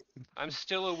 I'm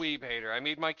still a weeb hater. I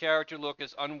made my character look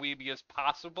as unweeby as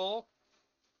possible.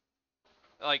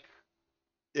 Like,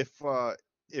 if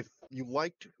if you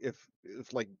liked if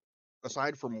like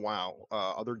aside from WoW,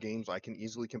 other games I can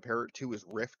easily compare it to is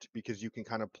Rift because you can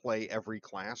kind of play every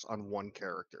class on one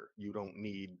character. You don't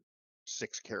need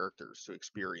six characters to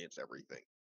experience everything.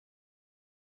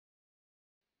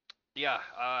 yeah,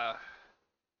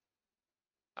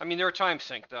 I mean, they're a time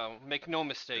sink, though. Make no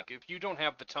mistake. If you don't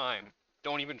have the time,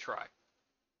 don't even try.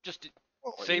 Just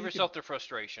Well, I mean, save you could. yourself the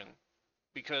frustration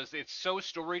because it's so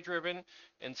story driven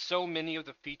and so many of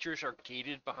the features are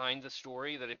gated behind the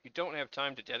story that if you don't have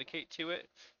time to dedicate to it,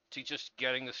 to just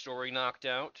getting the story knocked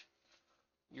out,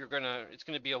 it's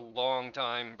gonna be a long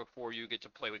time before you get to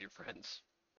play with your friends.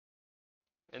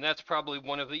 And that's probably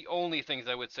one of the only things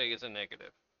I would say is a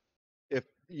negative. If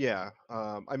yeah,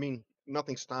 I mean,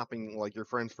 nothing's stopping like your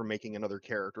friends from making another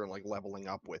character and like leveling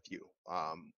up with you.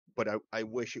 But I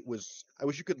wish it was. I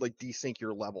wish you could like desync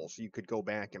your level so you could go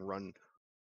back and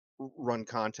run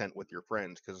content with your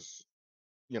friends because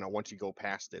once you go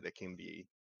past it, it can be.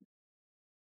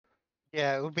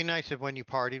 Yeah, it would be nice if when you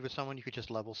partied with someone, you could just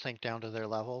level sync down to their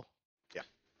level. Yeah.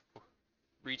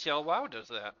 Retail WoW does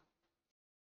that.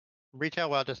 Retail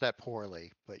WoW does that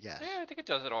poorly, but yes. Yeah, I think it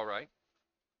does it all right.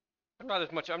 I'm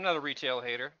not a retail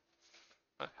hater.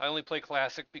 I only play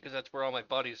classic because that's where all my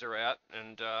buddies are at,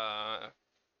 and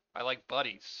I like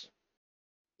buddies.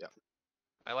 Yeah.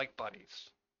 I like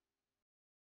buddies.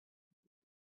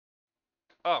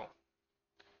 Oh,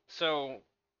 so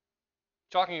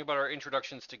talking about our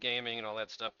introductions to gaming and all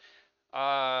that stuff.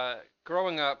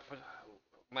 Growing up,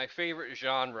 my favorite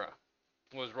genre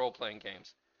was role-playing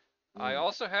games. I Mm,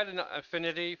 also had an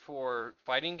affinity for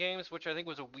fighting games, which I think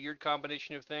was a weird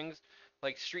combination of things.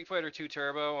 Like Street Fighter 2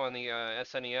 Turbo on the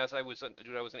SNES,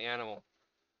 dude, I was an animal.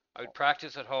 I would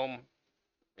practice at home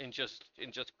and just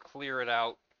clear it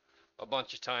out a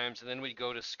bunch of times, and then we'd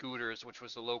go to Scooters, which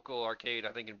was a local arcade,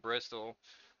 I think in Bristol,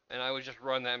 and I would just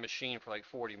run that machine for like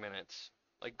 40 minutes.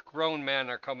 Like grown men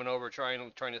are coming over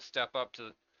trying to step up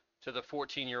to the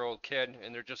 14-year-old kid,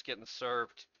 and they're just getting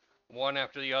served one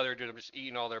after the other, dude. I'm just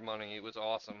eating all their money. It was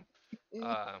awesome. mm,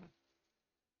 Um,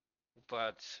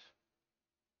 but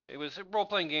it was role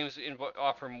playing games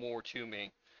offer more to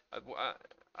me.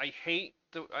 I hate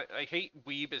I hate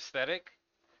weeb aesthetic.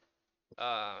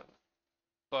 Uh,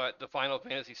 but the Final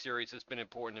Fantasy series has been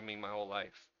important to me my whole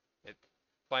life. It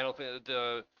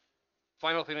the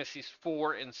Final Fantasies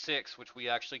 4 and 6, which we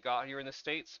actually got here in the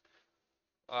States,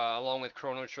 along with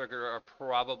Chrono Trigger, are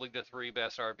probably the three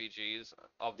best RPGs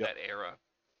of yep. that era.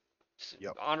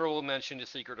 Yep. Honorable mention to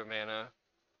Secret of Mana,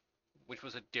 which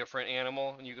was a different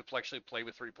animal, and you could actually play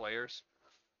with three players.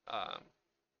 Um,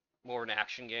 More an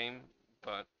action game,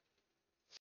 but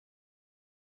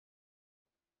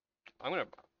I'm gonna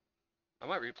I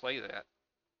might replay that.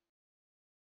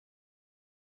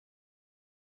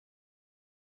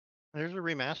 There's a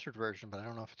remastered version, but I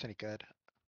don't know if it's any good.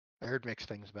 I heard mixed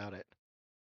things about it.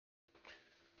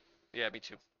 Yeah, me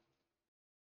too.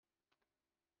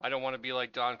 I don't want to be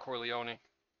like Don Corleone.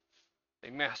 They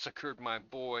massacred my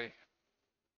boy.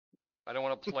 I don't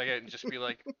want to play it and just be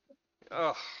like,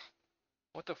 ugh,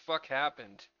 what the fuck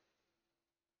happened?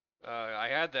 I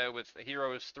had that with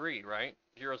Heroes 3, right?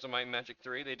 Heroes of Might and Magic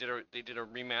 3. They did a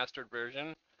remastered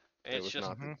version, and It was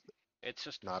not Hmm. it's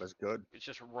just not as good. it's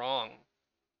just wrong.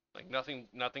 Like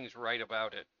nothing's right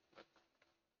about it.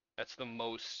 That's the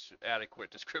most adequate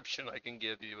description I can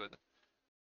give you.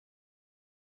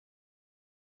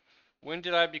 When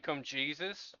did I become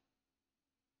Jesus?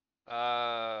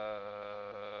 Uh,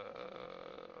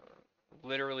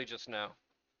 Literally just now,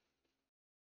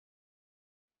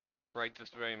 right this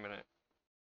very minute.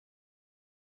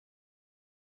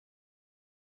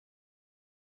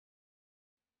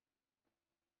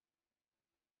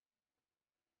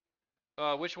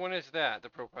 Which one is that? The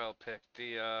profile pic.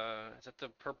 Is it the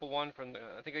purple one from the?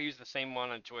 I think I use the same one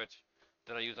on Twitch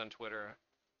that I use on Twitter.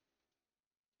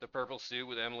 The purple suit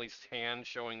with Emily's hand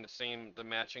showing the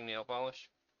matching nail polish.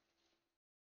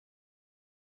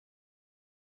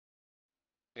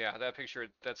 Yeah, that picture.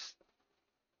 That's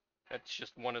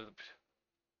just one of the.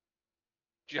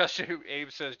 Jester,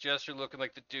 Abe says Jester looking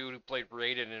like the dude who played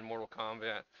Raiden in Mortal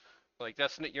Kombat. Like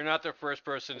you're not the first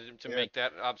person to Yeah. make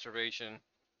that observation.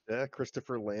 Yeah.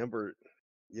 Christopher Lambert.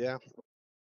 Yeah.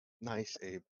 Nice,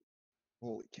 Abe.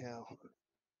 Holy cow.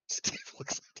 Steve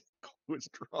looks like who was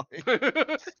drawing.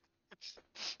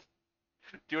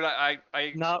 Dude,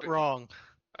 Not wrong.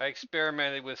 I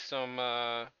experimented with some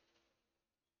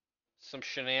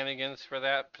shenanigans for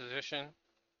that position,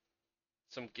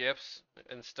 some gifs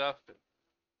and stuff,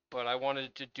 but I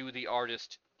wanted to do the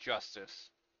artist justice.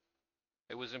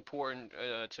 It was important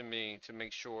to me to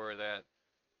make sure that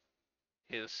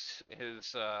his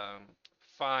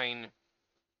fine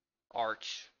art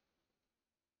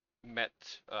met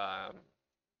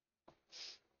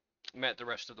met the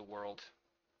rest of the world.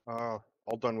 All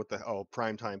done with the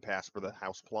primetime pass for the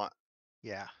house plot.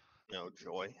 Yeah.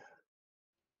 Joy.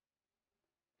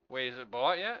 Wait, is it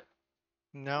bought yet?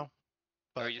 No.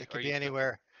 but you it are could you be still?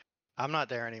 anywhere. I'm not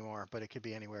there anymore, but it could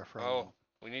be anywhere Oh, from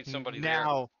we need somebody there.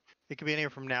 now. It could be anywhere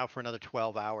from now for another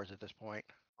 12 hours at this point.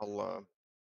 I'll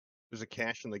there's a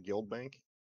cash in the guild bank.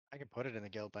 I can put it in the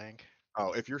guild bank.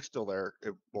 Oh, if you're still there,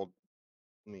 well,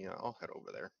 I'll head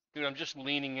over there. Dude, I'm just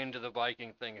leaning into the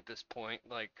Viking thing at this point.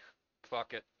 Like,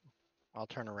 fuck it. I'll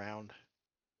turn around.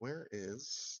 Where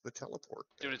is the teleport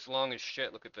Dude, thing? it's long as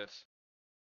shit. Look at this.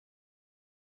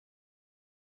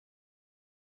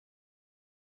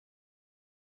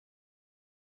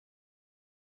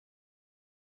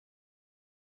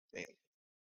 Damn,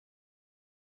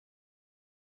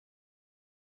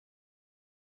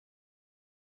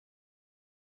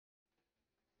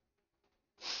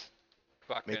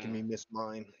 making me Fucking, miss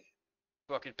mine.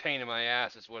 fucking pain in my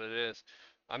ass is what it is.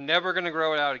 I'm never gonna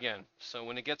grow it out again. So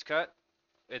when it gets cut,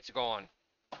 it's gone.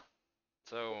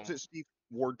 So Is it Steve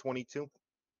Ward 22?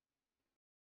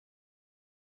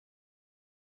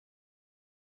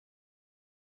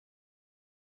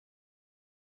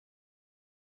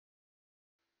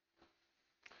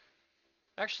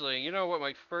 actually, you know what?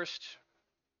 My first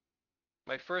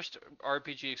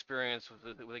RPG experience was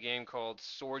with a game called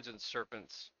Swords and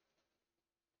Serpents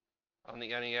on the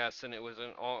NES, and it was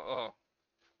oh,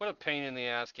 what a pain in the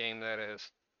ass game that is.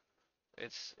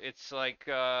 It's like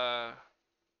I'm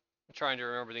trying to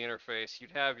remember the interface.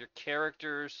 You'd have your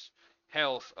character's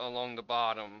health along the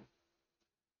bottom,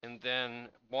 and then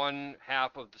one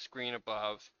half of the screen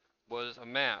above was a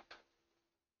map.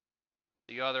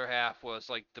 The other half was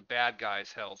like the bad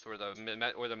guy's health or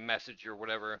the message or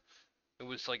whatever. It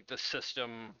was like the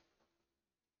system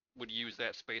would use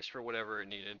that space for whatever it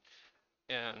needed,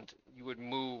 and you would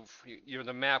move.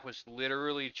 The map was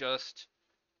literally just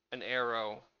an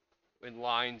arrow and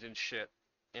lines and shit,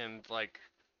 and like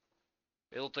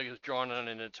it looked like it was drawn on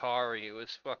an Atari. It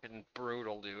was fucking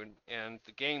brutal, dude. And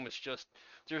the game was just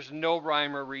there's no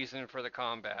rhyme or reason for the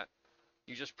combat.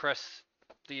 You just press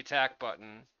the attack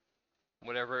button,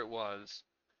 whatever it was,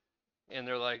 and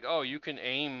they're like, "Oh, you can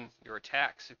aim your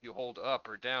attacks if you hold up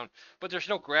or down." But there's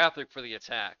no graphic for the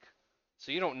attack.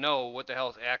 So you don't know what the hell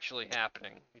is actually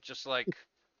happening. It's just like,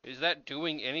 is that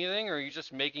doing anything or are you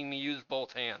just making me use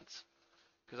both hands?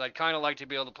 Because I'd kind of like to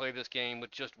be able to play this game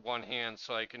with just one hand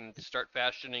so I can start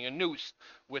fashioning a noose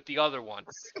with the other one.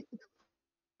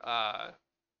 Uh,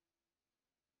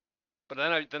 but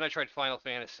then I tried Final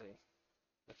Fantasy,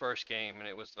 the first game, and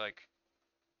it was like,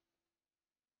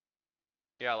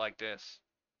 yeah, like this,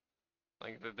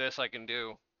 like this I can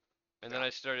do. And then Yeah. I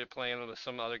started playing with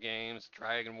some other games,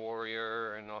 Dragon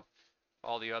Warrior, and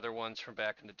all the other ones from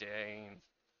back in the day. And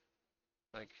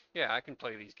like, yeah, I can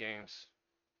play these games.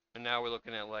 And now we're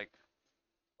looking at like,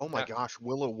 Oh my now, gosh,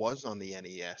 Willow was on the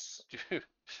NES. dude,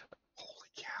 Holy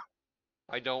cow.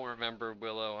 I don't remember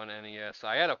Willow on NES.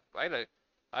 I had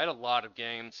a lot of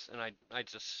games, and I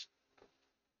just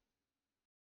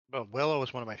But Willow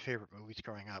was one of my favorite movies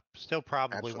growing up. Still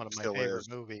probably one Absolutely of my still favorite is.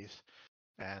 movies.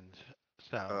 And Oh,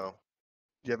 so,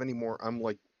 do you have any more? I'm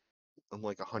like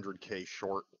 100K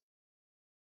short.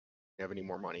 You have any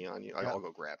more money on you? yeah, I'll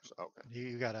go grab some. Okay.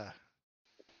 you gotta.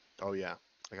 Oh yeah,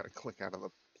 I gotta click out of the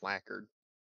placard.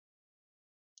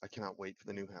 I cannot wait for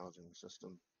the new housing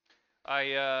system.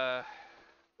 I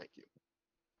Thank you.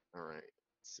 All right.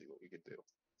 Let's see what we could do.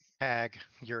 Tag,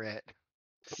 you're it.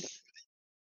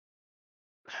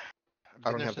 I Didn't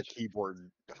don't there have the such? keyboard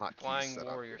hotkeys Flying set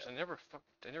up Warriors. yet.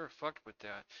 I never fucked with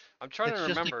that. I'm trying to It's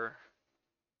just remember.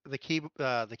 the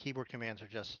keyboard commands are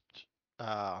just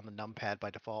on the numpad by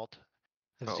default.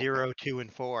 Oh, okay. 0, 2,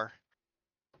 and 4.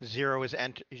 0 is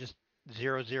enter. You just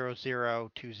 0, 0,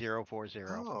 0, 2040.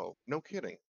 Oh, no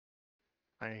kidding.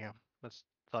 There you go. That's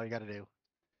all you got to do.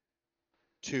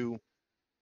 2.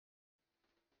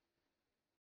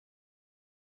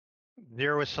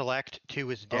 0 is select, 2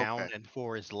 is Okay. down, and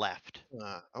 4 is left.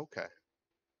 Okay.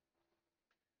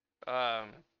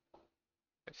 Um,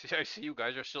 I see you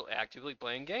guys are still actively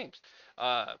playing games.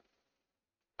 Uh,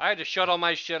 I had to shut all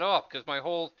my shit off because my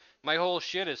whole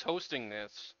shit is hosting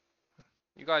this.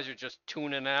 You guys are just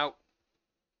tuning out,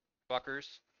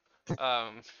 fuckers.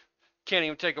 Um, can't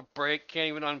even take a break. Can't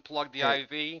even unplug the Hey,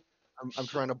 IV. I'm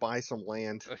trying to buy some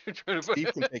land. You're trying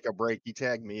Steve can to- take a break. He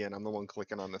tagged me in. I'm the one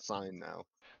clicking on the sign now.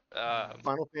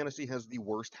 Final Fantasy has the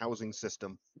worst housing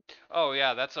system oh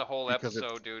yeah, that's a whole because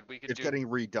episode, dude. We could it's do. getting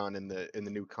redone in the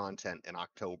new content in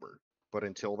October. But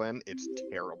until then, it's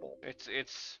terrible.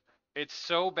 It's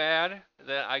so bad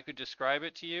that I could describe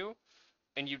it to you,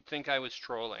 and you'd think I was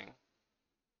trolling.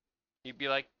 You'd be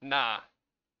like, nah,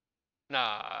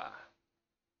 nah.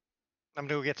 I'm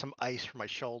gonna go get some ice for my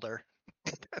shoulder.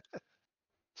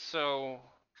 So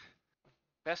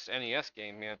best NES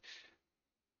game, man.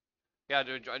 Yeah,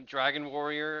 Dragon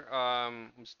Warrior.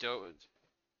 Was Dragon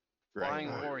Flying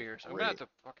Warrior was Warriors. I'm gonna have great.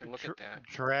 to fucking look at that.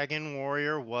 Dragon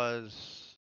Warrior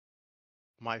was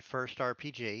my first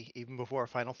RPG, even before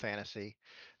Final Fantasy.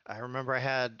 I remember I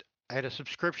had a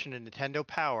subscription to Nintendo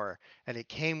Power, and it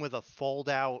came with a fold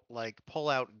out pull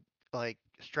out Yep,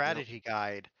 strategy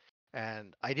guide,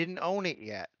 and I didn't own it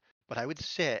yet, but I would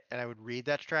sit and I would read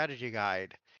that strategy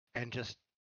guide and just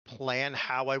plan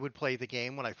how I would play the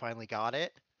game when I finally got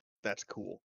it, that's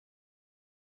cool.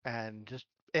 and just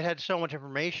it had so much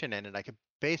information in it. I could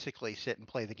basically sit and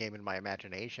play the game in my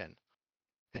imagination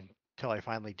until I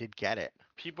finally did get it.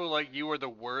 People like you are the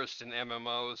worst in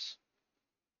MMOs.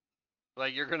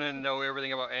 Like you're gonna know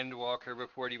everything about Endwalker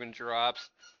before it even drops.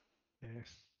 Yes.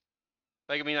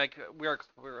 Like I mean, like we're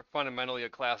fundamentally a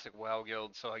classic WoW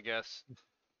guild, so I guess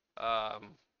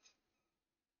um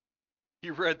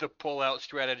you read the pull-out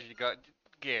strategy guide,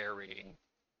 Gary.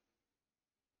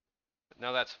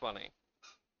 Now that's funny.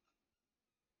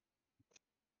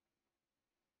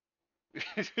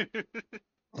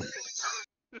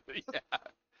 Yeah,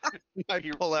 My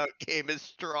you pull out game is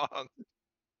strong.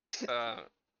 uh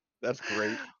That's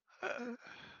great.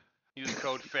 use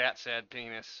code Fat Sad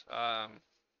Penis.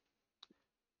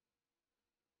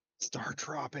 Star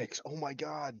Tropics. Oh my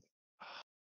God,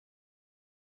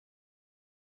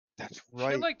 that's Shit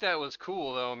right. like that was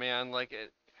cool though, man.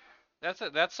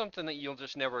 That's something that you'll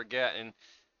just never get.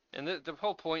 And the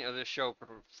whole point of this show,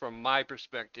 from my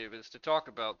perspective, is to talk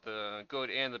about the good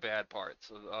and the bad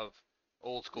parts of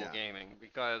old school Yeah, gaming,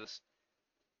 because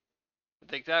I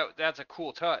think that's a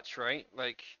cool touch, right?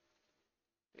 Like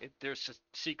there's a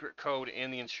secret code in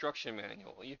the instruction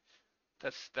manual.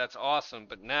 That's awesome.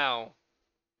 But now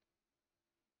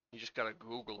you just gotta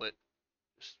Google it.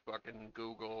 Just fucking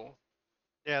Google.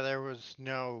 Yeah, there was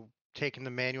no taking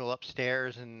the manual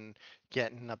upstairs and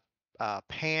getting a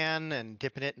pan and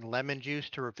dipping it in lemon juice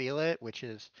to reveal it, which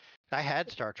is I had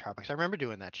Star Tropics. I remember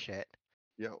doing that shit.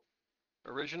 yeah.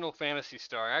 Original Fantasy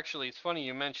Star. Actually, it's funny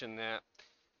you mentioned that.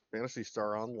 Phantasy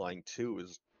Star Online 2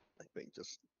 is, I think,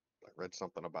 just I read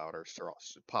something about her. So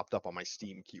it popped up on my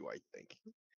Steam queue, I think.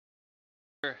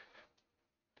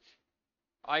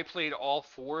 I played all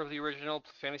four of the original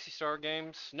Fantasy Star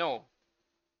games. No,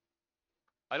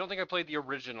 I don't think I played the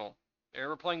original. I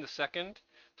remember playing the second,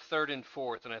 third, and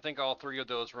fourth, and I think all three of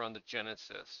those were on the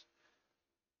Genesis.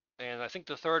 And I think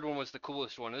the third one was the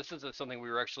coolest one. This is something we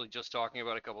were actually just talking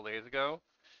about a couple days ago.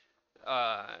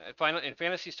 In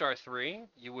Fantasy Star 3,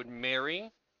 you would marry.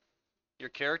 Your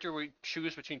character would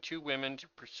choose between two women to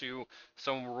pursue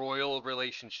some royal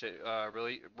relationship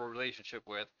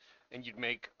with, and you'd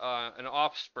make an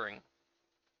offspring,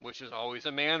 which is always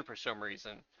a man for some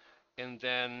reason. And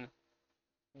then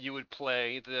you would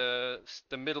play the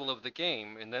middle of the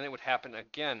game, and then it would happen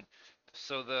again.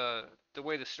 So the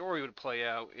way the story would play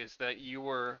out is that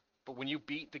but when you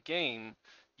beat the game,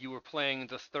 you were playing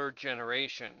the third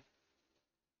generation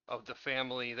of the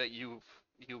family that you've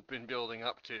been building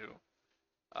up to.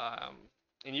 Um,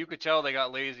 and you could tell they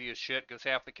got lazy as shit because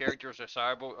half the characters are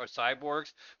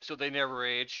cyborgs, so they never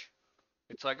age.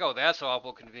 It's like, oh, that's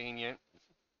awful convenient.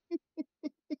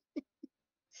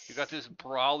 You got this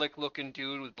brolic looking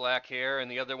dude with black hair, and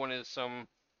the other one is some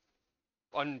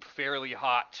unfairly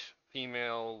hot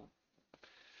female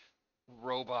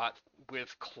robot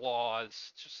with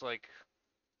claws. Just like,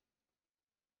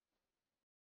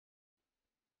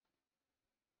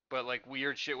 but like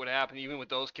weird shit would happen even with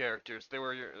those characters. There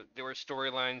were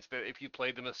storylines that if you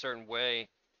played them a certain way,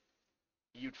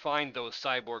 you'd find those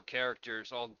cyborg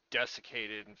characters all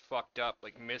desiccated and fucked up,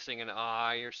 like missing an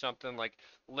eye or something, like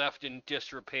left in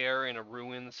disrepair in a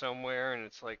ruin somewhere, and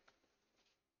it's like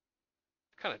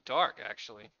kind of dark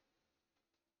actually.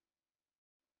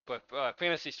 But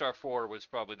Phantasy Star 4 was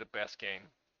probably the best game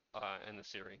in the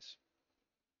series.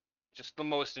 Just the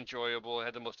most enjoyable. It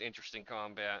had the most interesting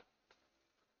combat.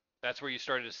 That's where you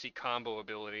started to see combo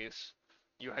abilities.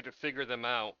 You had to figure them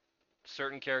out.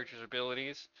 Certain characters'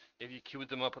 abilities, if you queued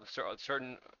them up with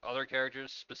certain other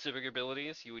characters' specific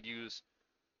abilities, you would use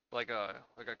like a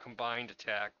combined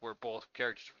attack where both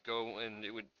characters would go and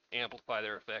it would amplify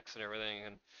their effects and everything.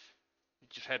 And you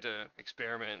just had to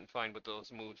experiment and find what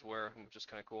those moves were, which is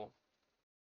kind of cool.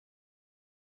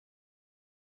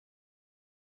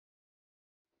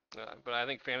 But I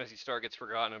think Phantasy Star gets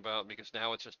forgotten about because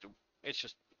now it's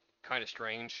just kind of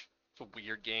strange. It's a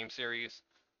weird game series.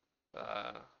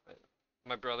 Uh,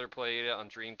 my brother played it on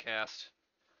Dreamcast,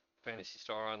 Phantasy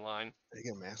Star Online.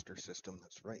 Sega Master System.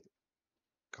 That's right.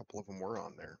 A couple of them were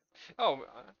on there. Oh,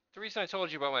 the reason I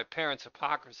told you about my parents'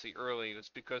 hypocrisy early was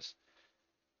because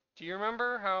do you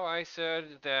remember how I said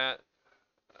that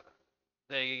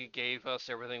They gave us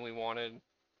everything we wanted,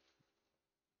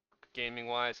 gaming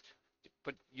wise.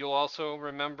 But you'll also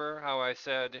remember how I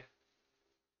said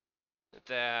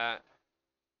that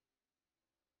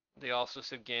they also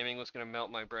said gaming was going to melt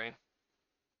my brain.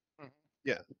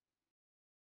 Yeah.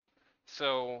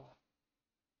 So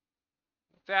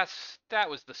that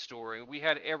was the story. We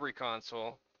had every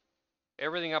console,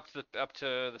 everything up to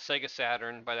the Sega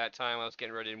Saturn. By that time, I was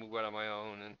getting ready to move out on my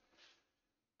own, and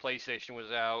PlayStation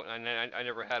was out. And I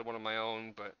never had one of my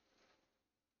own, but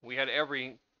we had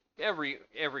every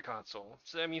console.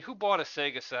 So I mean, who bought a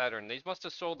Sega Saturn? They must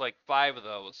have sold like 5 of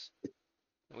those.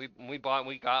 We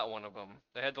got one of them.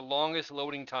 They had the longest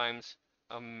loading times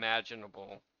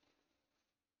imaginable,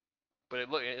 but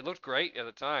it looked great at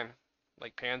the time.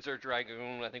 Like Panzer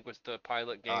Dragoon, I think was the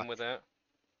pilot game with it.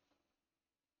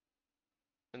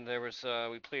 And there was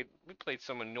we played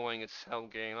some annoying as hell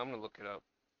game. I'm gonna look it up.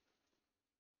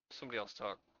 Somebody else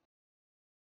talk.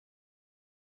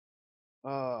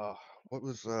 Uh, what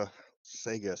was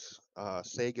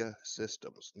Sega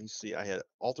Systems? Let me see. I had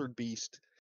Altered Beast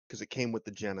because it came with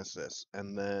the Genesis,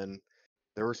 and then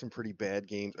there were some pretty bad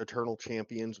games. Eternal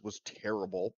Champions was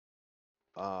terrible.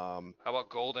 Um, How about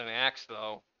Golden Axe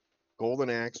though? Golden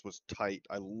Axe was tight.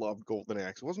 I loved Golden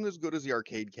Axe. It wasn't as good as the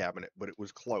arcade cabinet, but it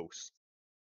was close.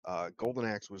 Golden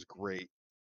Axe was great.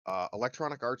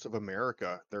 Electronic Arts of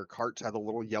America, their carts had a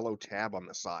little yellow tab on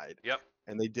the side, Yep.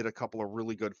 and they did a couple of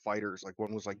really good fighters. Like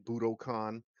one was like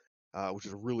Budokan, which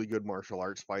is a really good martial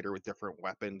arts fighter with different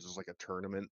weapons. It was like a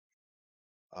tournament.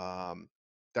 Um,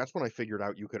 that's when I figured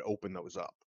out you could open those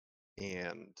up,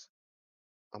 and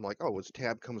I'm like, oh, its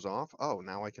tab comes off. Oh,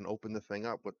 now I can open the thing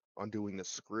up with undoing the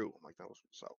screw. I'm like, that was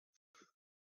so.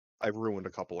 I've ruined a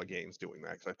couple of games doing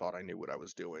that because I thought I knew what I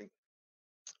was doing.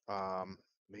 Um,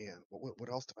 man, what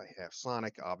else did I have?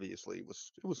 Sonic obviously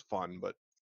was fun, but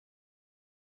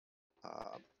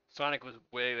um, Sonic was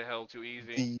way the hell too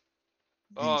easy. the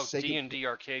the Oh, Sega, D&D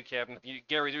arcade cabinet.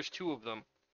 Gary, there's 2 of them.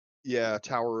 yeah,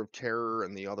 Tower of Terror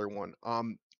and the other one.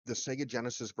 The Sega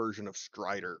Genesis version of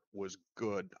Strider was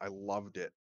good. I loved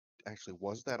it. Actually,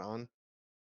 was that on?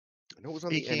 I know it was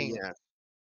on the Speaking NES.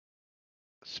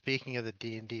 speaking of the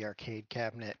D&D arcade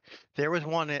cabinet, there was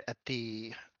one at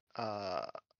the uh,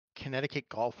 Connecticut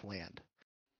Golfland,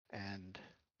 and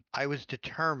I was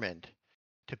determined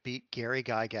to beat Gary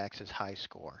Gygax's high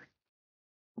score.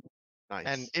 And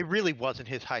Nice. it really wasn't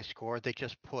his high score. They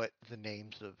just put the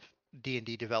names of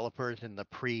D&D developers in the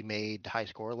pre-made high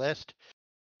score list.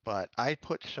 But I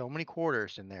put so many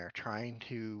quarters in there trying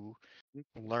to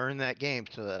learn that game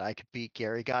so that I could beat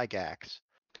Gary Gygax.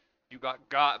 You got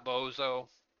bozo.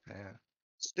 Yeah.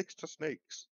 Sticks to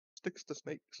snakes. Sticks to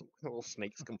snakes. Little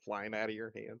snakes come flying out of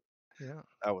your hand. Yeah.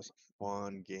 That was a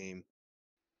fun game.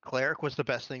 Cleric was the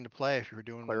best thing to play if you were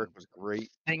Cleric doing was great.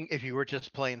 if you were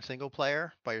just playing single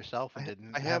player by yourself and I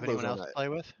didn't have have those anyone on else to play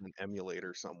with. an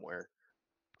emulator somewhere.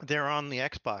 They're on the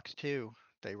Xbox too.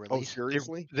 They Oh, released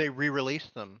seriously? they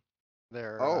re-released them.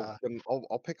 They're Oh, then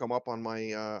I'll pick them up on my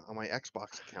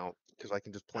Xbox account because I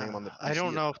can just play them on the I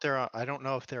don't PC. know if they're on, I don't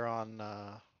know if they're on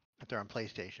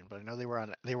PlayStation, but I know they were on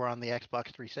the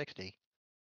Xbox 360.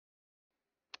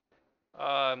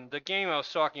 The game I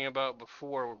was talking about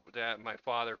before that my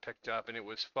father picked up and it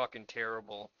was fucking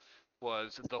terrible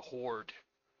was The Horde.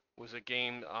 Was a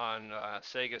game on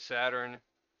Sega Saturn.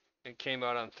 It came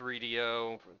out on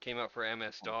 3DO. Came out for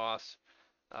MS-DOS.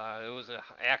 It was an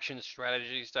action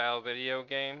strategy style video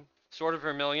game. Sort of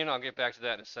Vermilion. I'll get back to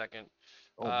that in a second.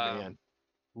 Oh man,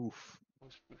 Um, oof.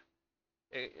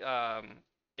 it, um,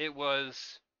 it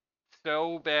was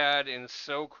so bad and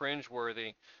so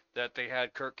cringeworthy that they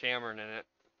had Kirk Cameron in it.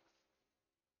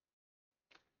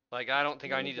 Like, I don't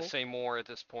think I need to Understandable. say more at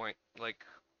this point. Like,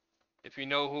 if you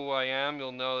know who I am,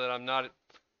 you'll know that I'm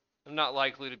not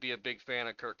likely to be a big fan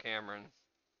of Kirk Cameron.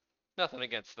 Nothing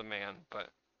against the man, but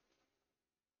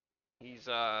he's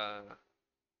Flashback.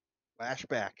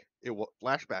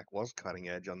 Flashback was cutting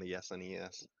edge on the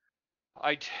SNES.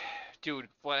 I dude,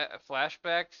 flashbacks,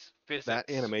 That physics.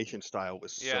 animation style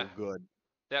was Yeah, so good.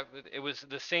 it was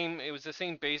the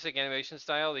same basic animation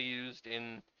style they used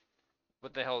in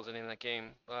what the hell is the name of that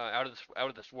game? Out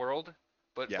of this world,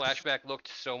 but Yes. Flashback looked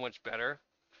so much better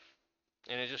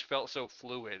and it just felt so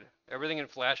fluid. Everything in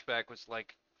Flashback was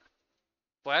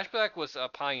a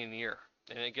pioneer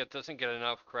and doesn't get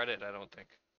enough credit, I don't think.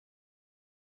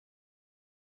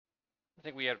 I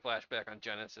think we had Flashback on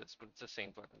Genesis, but it's the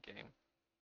same fucking game.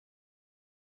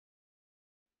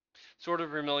 Sort of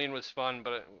Vermilion was fun,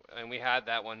 and we had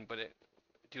that one, but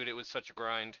dude, it was such a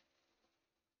grind.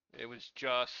 It was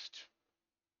just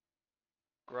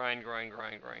grind, grind,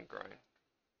 grind, grind, grind.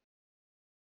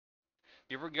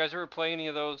 You guys ever play any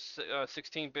of those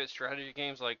 16-bit strategy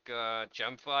games like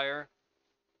Gemfire,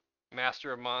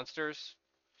 Master of Monsters?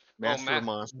 Oh, Master of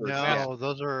Monsters, yeah. Mas No,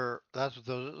 those are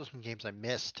some games I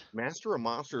missed. Master of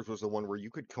Monsters was the one where you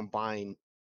could combine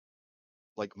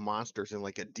like monsters in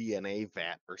like a DNA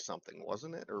vat or something,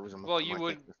 wasn't it? Or was am well, am you I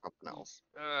would, thinking of something else?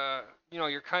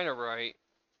 you're kind of right.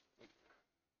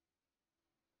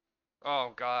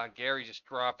 Oh God, Gary just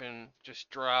dropping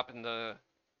the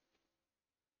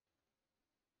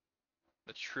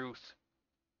truth.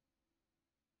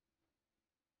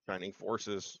 Shining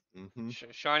Forces. Mm-hmm.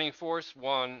 Shining Force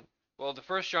 1. Well, the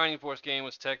first Shining Force game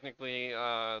was technically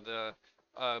the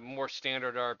more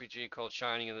standard RPG called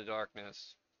Shining in the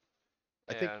Darkness.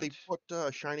 I think they And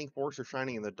put Shining Force or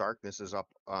Shining in the Darkness is up.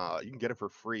 You can get it for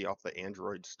free off the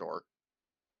Android store,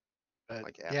 But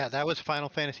like yeah, Apple. that was Final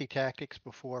Fantasy Tactics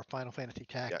before Final Fantasy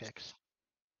Yes. Tactics.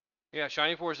 yeah,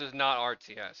 Shining Force is not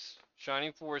RTS.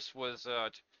 Shining Force was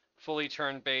fully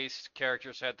turn-based.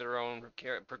 Characters had their own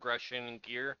progression and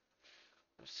gear.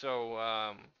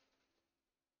 So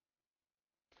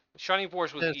Shining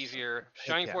Force was This easier.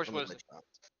 Hey, Shining Cat, Force let me let was me stop.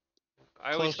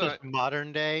 I always found closest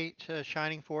modern day to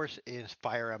Shining Force is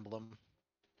Fire Emblem.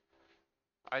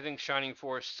 I think Shining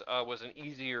Force was an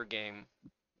easier game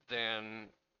than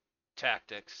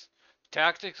Tactics.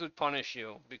 Tactics would punish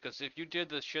you because if you did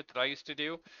the shit that I used to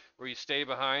do, where you stay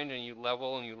behind and you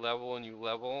level and you level and you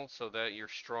level so that you're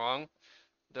strong,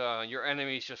 your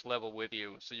enemies just level with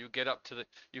you. So you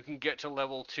can get to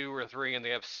level 2 or 3 and they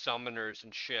have summoners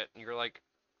and shit, and you're like,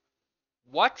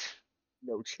 what?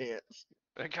 No chance.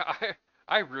 Like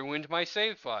I ruined my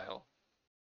save file.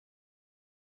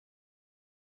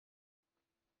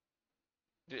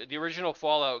 The original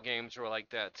Fallout games were like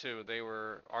that too. They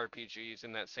were RPGs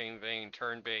in that same vein,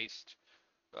 turn-based,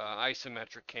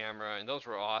 isometric camera, and those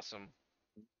were awesome.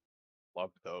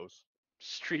 Loved those.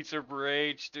 Streets of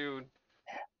Rage, dude.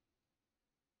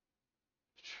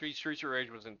 Streets of Rage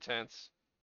was intense.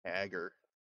 Hager,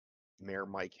 Mayor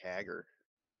Mike Hager.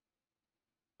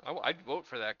 I'd vote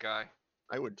for that guy.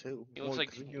 I would too. He looks Well,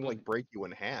 like because he can like break you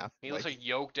in half. he looks Like like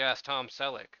yoked ass Tom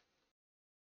Selleck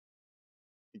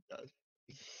he does.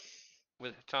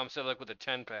 with Tom Selleck with a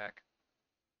 10 pack.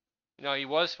 No, he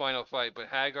was Final Fight, but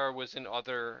Hagar was in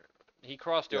other. He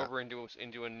crossed Yeah. over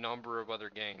into a number of other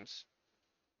games,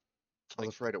 Oh, like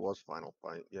that's right. It was Final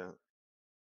Fight. Yeah.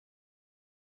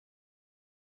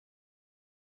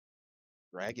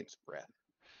 Dragon's Breath.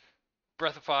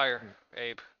 Breath of Fire, Hmm.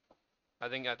 Abe. I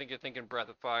think you're thinking Breath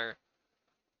of Fire.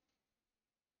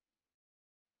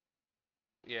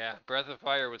 Yeah, Breath of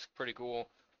Fire was pretty cool.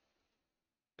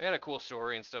 It had a cool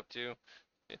story and stuff too.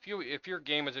 If your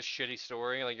game is a shitty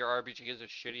story, like your RPG is a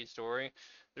shitty story,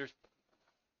 there's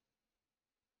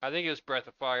I think it was Breath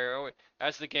of Fire. Oh,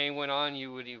 as the game went on,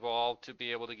 you would evolve to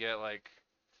be able to get like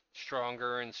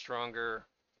stronger and stronger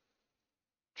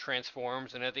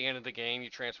transforms, and at the end of the game, you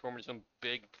transform into some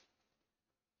big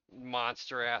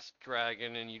monster ass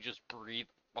dragon, and you just breathe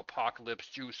apocalypse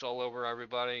juice all over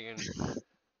everybody, and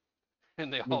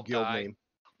and they New all guild die. name.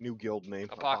 New guild name.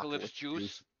 Apocalypse Apocalypse juice.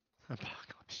 Juice.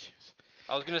 Apocalypse.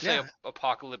 I was gonna say Yeah,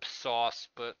 apocalypse sauce,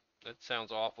 but that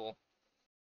sounds awful.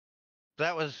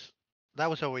 that was that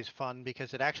was always fun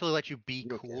because it actually lets you be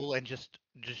You okay? cool and just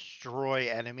destroy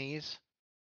enemies.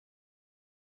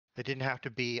 It didn't have to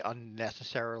be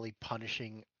unnecessarily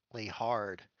punishingly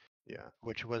hard, Yeah.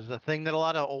 which was the thing that a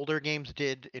lot of older games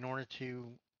did in order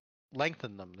to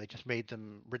lengthen them. They just made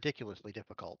them ridiculously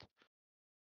difficult.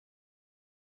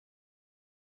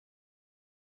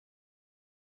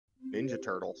 Ninja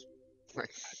Turtles.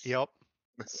 Yep.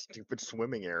 The stupid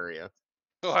swimming area.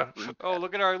 Oh, Screw oh, that.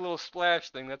 look at our little splash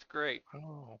thing. That's great.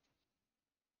 Oh.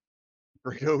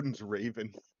 Great Odin's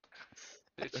Raven.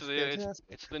 It's That's the it's fantastic.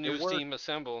 it's the It new worked. Steam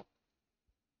assemble.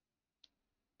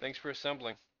 Thanks for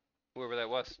assembling, whoever that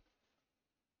was.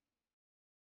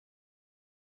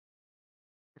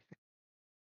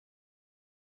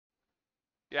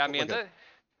 Yeah, Put like man,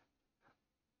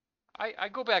 a I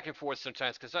go back and forth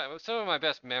sometimes because some of my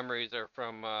best memories are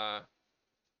from. Oh,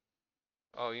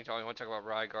 you want to talk about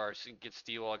Rygar? So you get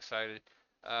Steve all excited.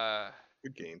 Uh,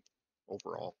 good game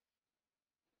overall.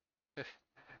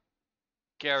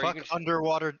 Gary, you Fuck can.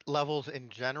 underwater levels in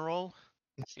general.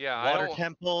 Yeah, I Water don't.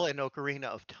 Temple and Ocarina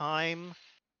of Time.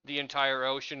 The entire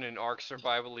ocean and Ark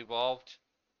Survival Evolved.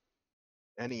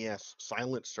 NES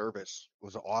Silent Service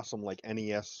was an awesome like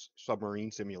NES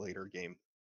submarine simulator game.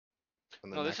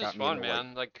 And then No, that this is got me fun, into like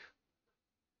man. Like,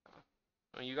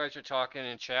 when you guys are talking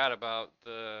in chat about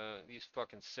these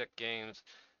fucking sick games,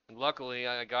 and luckily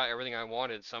I got everything I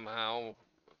wanted somehow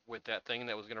with that thing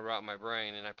that was gonna rot my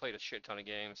brain, and I played a shit ton of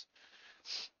games.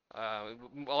 A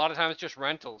lot of times just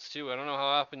rentals too. I don't know how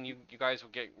often you guys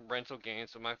would get rental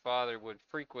games, but my father would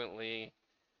frequently.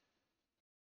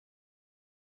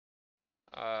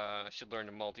 I should learn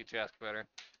to multitask better.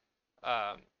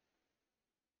 Um,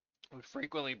 would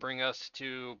frequently bring us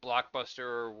to Blockbuster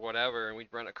or whatever, and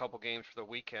we'd rent a couple games for the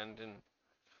weekend, and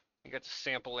you get to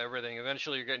sample everything.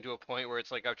 Eventually, you're getting to a point where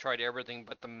it's like I've tried everything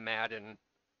but the Madden,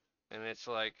 and it's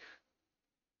like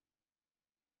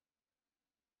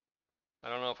I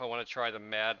don't know if I want to try the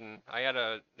Madden.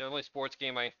 The only sports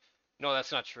game I no,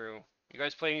 that's not true. You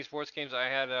guys play any sports games? I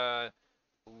had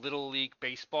Little League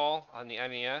Baseball on the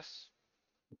NES,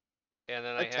 and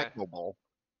then A I had. Techno Ball.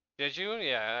 Did you?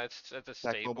 Yeah, that's a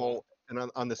Tecmo staple. Bowl, and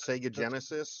on the Sega Those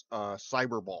Genesis,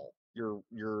 Cyber Ball.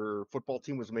 Your football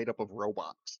team was made up of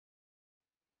robots.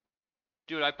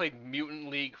 Dude, I played Mutant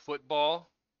League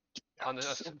Football That on was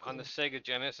the so on the good. Sega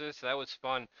Genesis. That was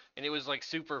fun, and it was like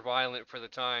super violent for the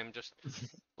time. Just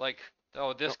like,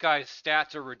 oh, this Yep. guy's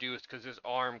stats are reduced because his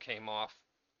arm came off.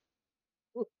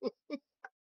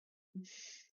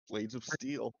 Blades of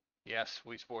Steel. Yes,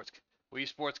 Wii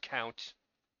Sports count.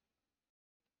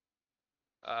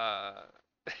 Uh,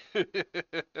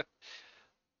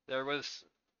 there was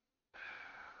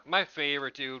my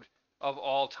favorite dude of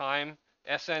all time,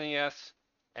 SNES,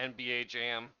 NBA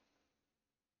Jam.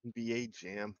 NBA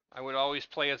Jam. I would always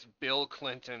play as Bill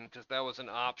Clinton because that was an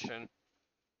option.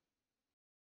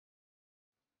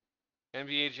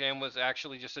 NBA Jam was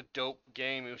actually just a dope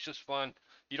game. It was just fun.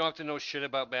 You don't have to know shit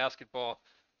about basketball.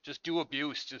 Just do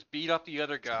abuse. Just beat up the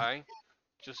other guy.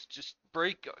 Just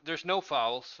break. There's no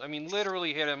fouls. I mean,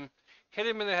 literally hit him. Hit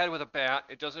him in the head with a bat.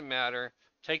 It doesn't matter.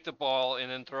 Take the ball and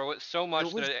then throw it so There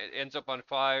much that was it ends up on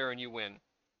fire and you win.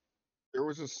 there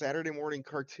was a Saturday morning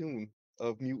cartoon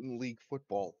of Mutant League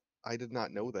Football. I did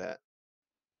not know that.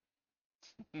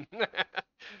 I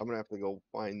I'm gonna have to go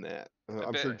find that.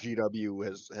 I'm sure bet. GW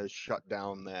has shut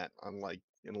down that on like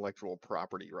intellectual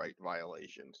property right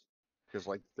violations. Because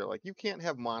like they're like, you can't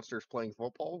have monsters playing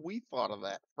football. We thought of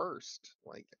that first.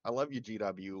 Like, I love you,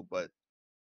 GW, but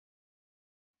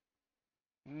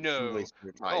No. shoelaces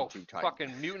are tied Oh, too tight.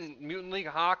 fucking Mutant League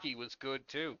Hockey was good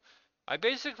too. I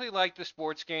basically like the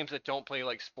sports games that don't play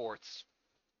like sports.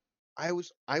 I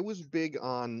was big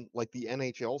on like the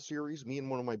NHL series. Me and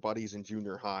one of my buddies in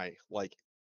junior high, like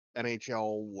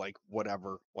NHL, like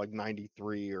whatever, like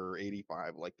 93 or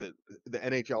 85, like the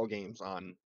NHL games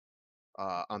on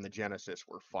the Genesis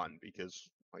were fun because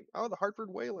like, oh, the Hartford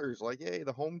Whalers, like, hey,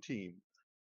 the home team.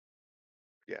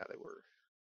 Yeah,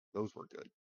 those were good.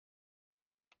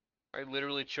 I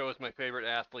literally chose my favorite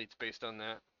athletes based on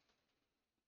that.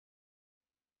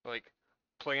 Like,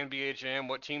 play NBA Jam,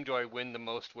 what team do I win the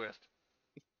most with?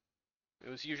 It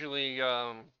was usually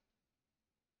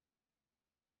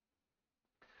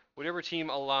whatever team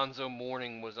Alonzo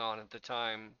Mourning was on at the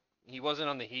time. He wasn't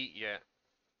on the Heat yet.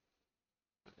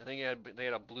 I think they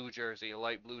had a blue jersey, a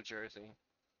light blue jersey,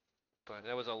 but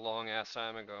that was a long ass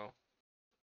time ago.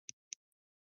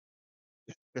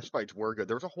 Fist fights were good.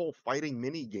 There was a whole fighting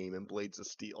mini game in Blades of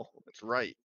Steel. That's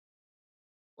right,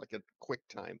 like a quick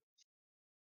time.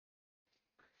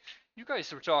 You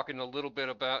guys were talking a little bit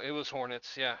about it was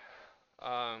Hornets, yeah.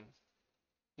 Um,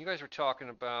 you guys were talking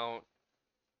about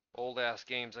old ass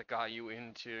games that got you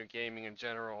into gaming in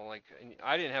general. Like,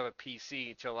 I didn't have a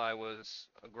PC till I was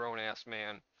a grown ass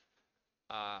man.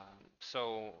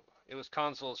 So it was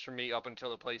consoles for me up until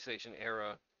the PlayStation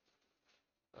era.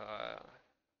 Uh,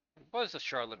 it was the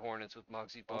Charlotte Hornets with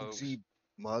Muggsy Bogues,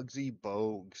 Muggsy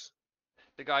Bogues.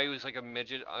 the guy who was like a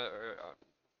midget. I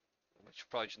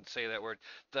probably shouldn't say that word.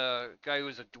 The guy who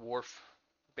was a dwarf,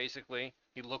 basically.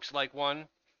 He looks like one,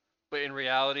 but in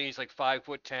reality he's like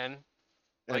 5'10".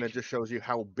 And it Like, just shows you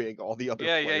how big all the other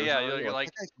yeah, yeah, players yeah. are. You're, You're you're like, that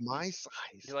like, guy's my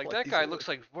size. you're like Like, that he's guy literally looks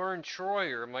like Vern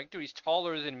Troyer. I'm like, dude, he's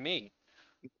taller than me.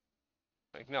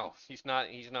 Like, no, he's not.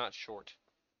 He's not short.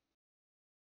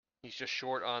 He's just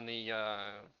short on the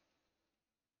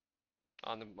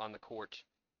court.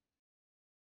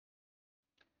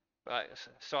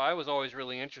 So I was always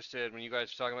really interested when you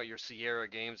guys were talking about your Sierra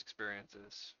Games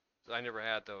experiences. I never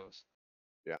had those.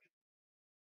 yeah.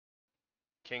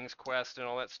 King's Quest and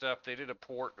all that stuff. They did a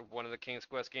port of one of the King's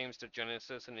Quest games to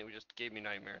Genesis, and it just gave me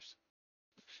nightmares.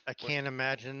 I What? can't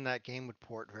imagine that game would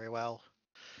port very well.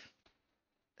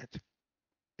 It's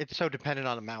it's so dependent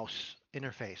on a mouse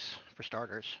interface for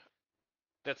starters,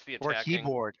 That's the or a attacking.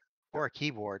 keyboard, or a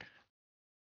keyboard,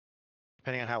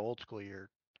 depending on how old school you're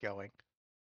going.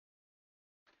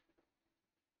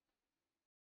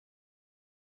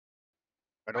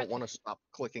 I I don't want th- to stop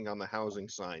clicking on the housing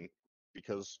sign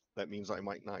because that means I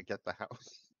might not get the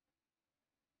house.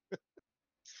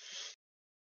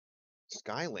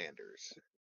 Skylanders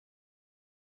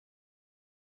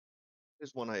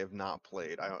is one I have not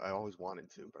played. I always wanted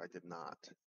to, but I did not.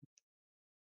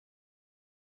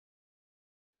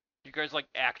 You guys like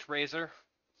ActRaiser?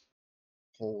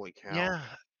 Holy cow! Yeah,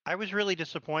 I was really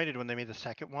disappointed when they made the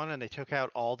second one and they took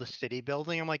out all the city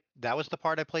building. I'm like, that was the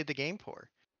part I played the game for.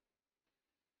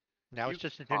 Now You it's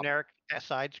just a Pop- generic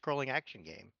side-scrolling action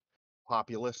game.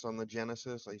 Populous on the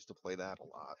Genesis. I used to play that a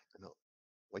lot. I know.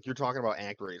 Like you're talking about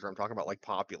ActRaiser, I'm talking about like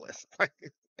Populous,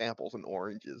 apples and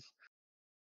oranges.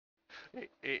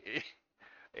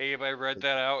 Abe, I read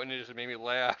that out and it just made me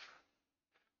laugh.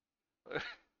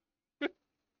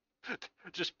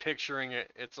 Just picturing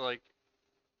it, it's like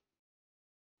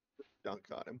Dunk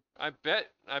on him. I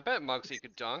bet Muggsy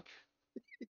could dunk.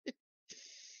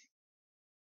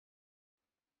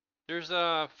 There's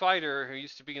a fighter who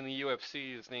used to be in the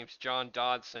UFC. His name's John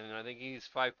Dodson, and I think he's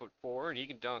 5'4" and he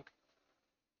can dunk.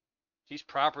 He's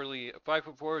properly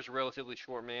 5'4" is a relatively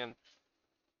short man,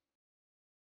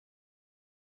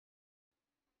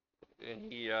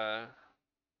 and yeah,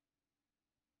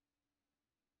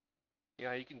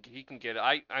 he can get it.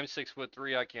 I'm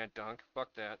 6'3", I can't dunk. Fuck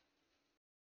that.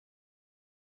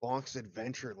 Bonk's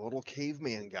Adventure, the little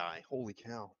caveman guy. Holy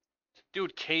cow!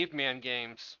 Dude, caveman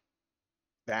games.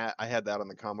 That I had that on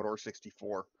the Commodore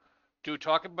 64. Dude,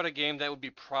 talk about a game that would be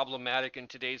problematic in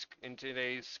today's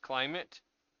climate.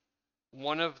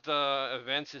 One of the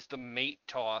events is the mate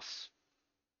toss.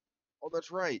 Oh, that's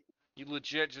right. You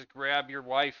legit just grab your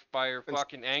wife by her And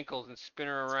fucking ankles and spin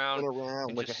her spin around around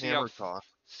and like just a hammer toss.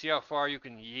 see how far you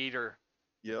can yeet her.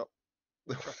 Yep.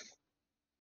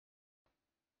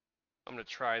 I'm gonna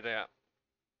try that.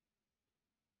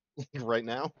 Right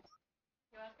now.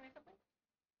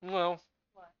 Well,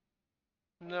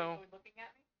 no.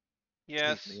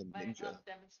 Yes. Caveman Ninja.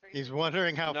 He's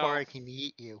wondering how far No. I can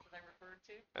eat you.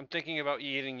 I'm thinking about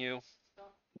yeeting you.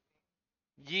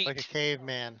 Like a Yeet.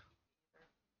 caveman.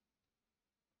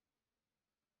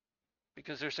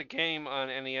 Because there's a game on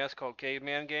NES called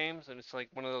Caveman Games, and it's like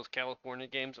one of those California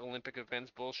games, Olympic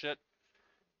events bullshit.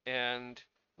 And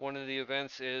one of the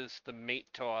events is the mate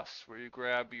toss, where you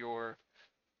grab your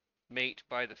mate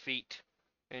by the feet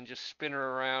and just spin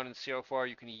her around and see how far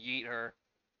you can yeet her.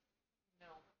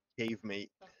 Cave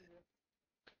mate.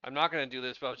 I'm not gonna do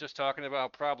this, but I was just talking about how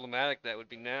problematic that would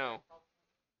be now.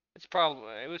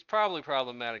 It was probably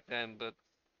problematic then, but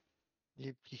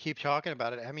You keep talking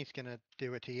about it. Emmy's gonna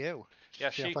do it to you. yeah,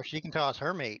 See how far she can toss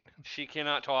her mate. she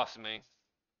cannot toss me.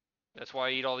 That's why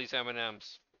I eat all these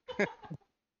M&Ms.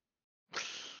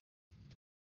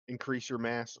 Increase your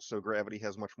mass so gravity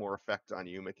has much more effect on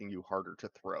you, making you harder to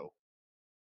throw.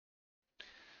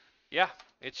 Yeah,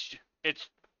 it's it's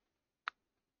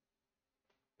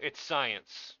it's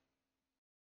science.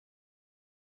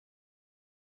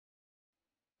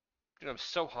 Dude, I'm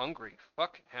so hungry.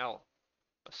 Fucking hell.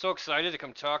 I'm so excited to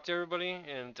come talk to everybody,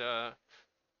 and I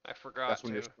forgot That's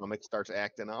when to your stomach starts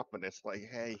acting up, and it's like,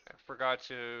 hey, I forgot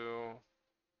to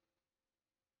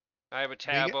I have a We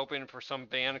tab get, open for some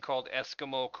band called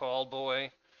Eskimo Callboy.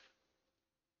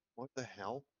 what the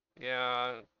hell?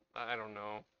 Yeah, I don't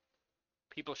know.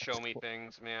 People show me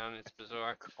things, man. It's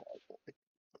bizarre. Callboy.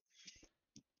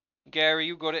 Gary,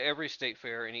 you go to every state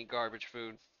fair and eat garbage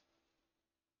food.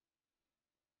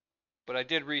 But I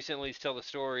did recently tell the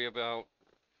story about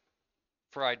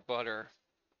fried butter.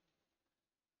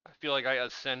 I feel like I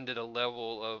ascended a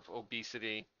level of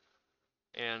obesity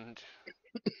and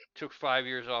took 5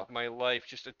 years off my life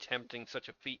just attempting such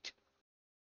a feat.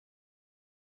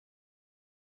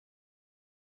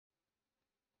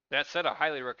 That said, I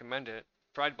highly recommend it.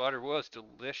 Fried butter was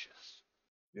delicious.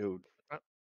 Dude,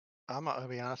 I'm gonna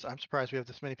be honest. I'm surprised we have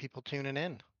this many people tuning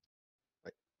in.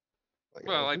 like, like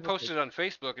Well, I people think, posted on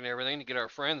Facebook and everything to get our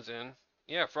friends in.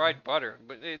 Yeah, fried butter,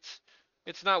 but it's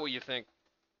not what you think.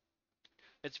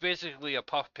 It's basically a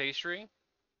puff pastry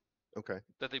okay,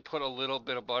 that they put a little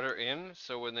bit of butter in,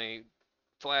 so when they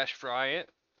flash fry it,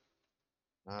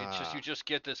 it's just you ah, just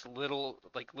get this little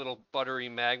buttery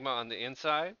magma on the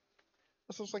inside.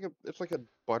 this is like it's like a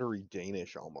buttery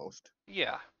Danish almost.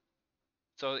 Yeah.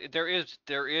 So there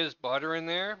is butter in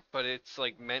there, but it's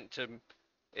like meant to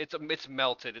it's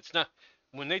melted. It's not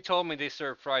when they told me they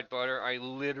served fried butter, I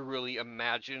literally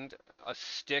imagined a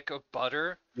stick of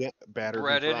butter Yeah, battered and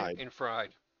breaded fried. and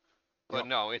fried. But Yep.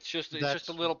 no, it's just a That's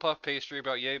little puff pastry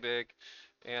about yay big,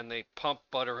 and they pump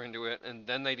butter into it, and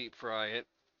then they deep fry it,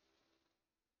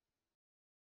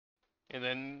 and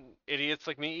then idiots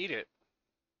like me eat it.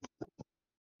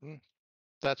 mm,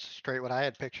 that's straight what I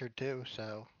had pictured too.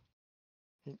 So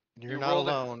you're You not roll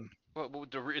the alone.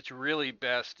 It's really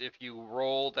best if you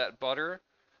roll that butter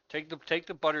Take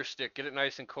the butter stick, get it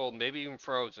nice and cold, maybe even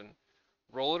frozen.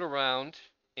 Roll it around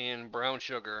in brown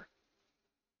sugar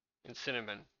and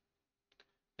cinnamon,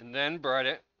 and then bread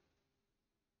it,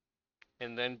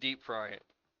 and then deep fry it.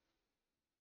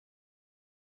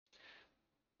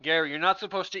 Gary, you're not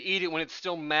supposed to eat it when it's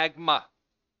still magma.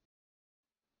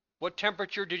 What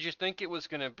temperature did you think it was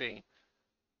gonna be?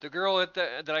 The girl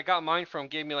that I got mine from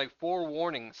gave me like 4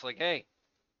 warnings. Like, hey,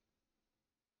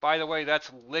 by the way,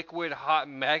 that's liquid hot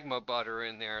magma butter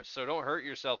in there, so don't hurt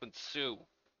yourself and sue.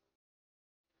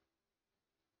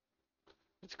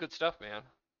 It's good stuff, man.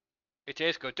 It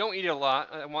tastes good. Don't eat it a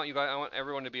lot. I want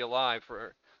everyone to be alive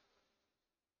for.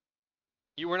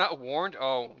 You were not warned?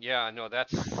 Oh, yeah, no,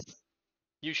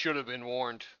 you should have been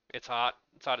warned. It's hot.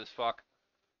 It's hot as fuck.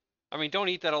 I mean, don't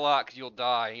eat that a lot because you'll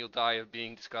die. You'll die of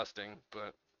being disgusting,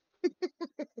 but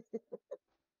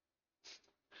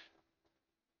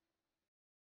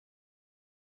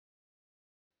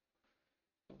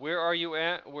where are you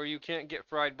at where you can't get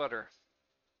fried butter?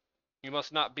 You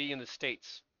must not be in the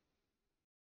States.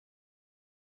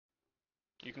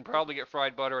 You can probably get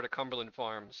fried butter at a Cumberland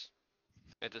Farms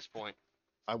at this point.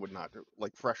 I would not do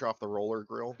like fresh off the roller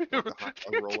grill, like the hot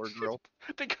dog roller grill.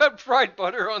 They got fried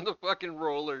butter on the fucking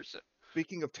rollers.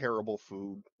 Speaking of terrible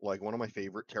food, like one of my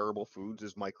favorite terrible foods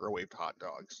is microwaved hot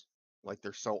dogs. Like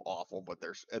they're so awful, but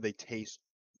they taste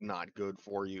not good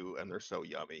for you, and they're so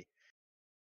yummy.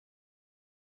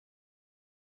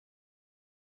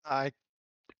 I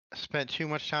spent too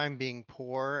much time being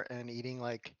poor and eating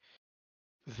like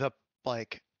the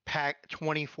pack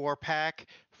 24 pack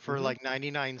for Hmm. like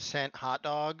 99-cent hot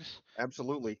dogs.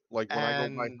 Absolutely. Like when I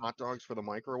go buy And hot dogs for the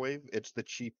microwave, it's the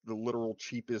literal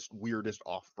cheapest, weirdest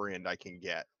off-brand I can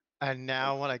get. Like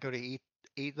now when I go to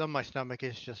eat them, my stomach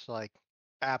is just like,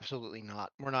 absolutely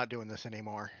not. We're not doing this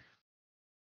anymore.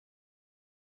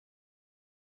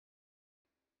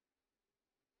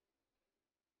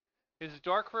 Is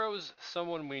Dark Rose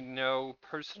someone we know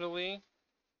personally?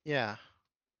 Yeah,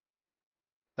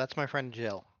 that's my friend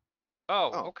Jill. Oh,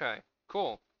 oh, okay.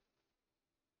 Cool.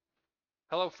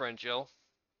 Hello, friend Jill.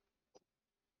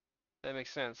 That makes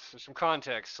sense. There's some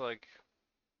context, like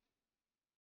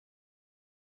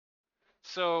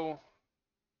so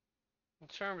in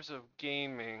terms of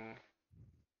gaming,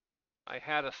 I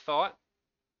had a thought,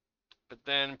 but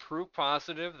then proof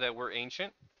positive that we're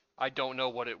ancient. I don't know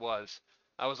what it was.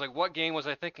 I was like, what game was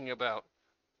I thinking about?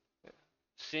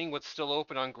 Seeing what's still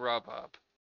open on Grubhub.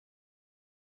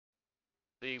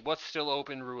 The what's still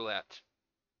open roulette.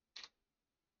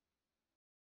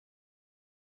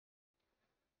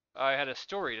 I had a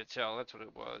story to tell, that's what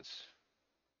it was.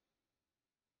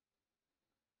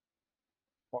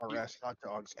 bar You, ass hot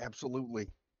dogs. Absolutely.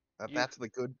 you, That's the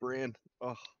good brand.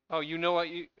 Oh, oh, you know what?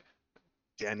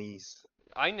 Denny's.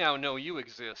 I now know you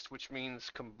exist, which means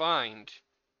combined,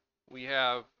 we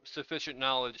have sufficient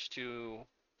knowledge to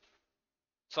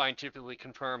scientifically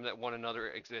confirm that one another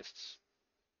exists.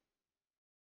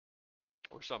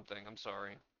 Or something, I'm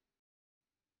sorry.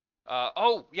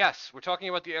 Oh, yes, we're talking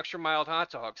about the extra mild hot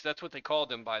dogs. That's what they called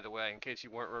them, by the way, in case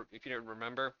if you didn't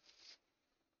remember.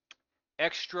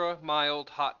 Extra mild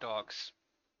hot dogs.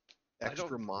 I don't,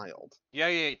 Extra mild. yeah,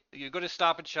 yeah, you go to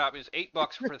Stop and Shop, it's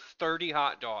 $8 for 30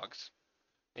 hot dogs,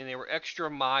 and they were extra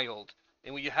mild.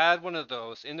 And we had one of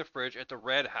those in the fridge at the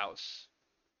Red House,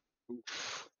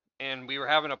 Oof. and we were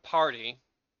having a party,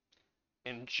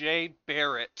 and Jay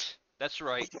Barrett, that's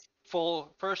right,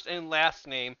 full first and last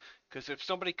name, because if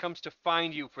somebody comes to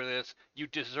find you for this, you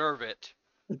deserve it.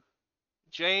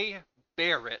 Jay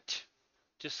Barrett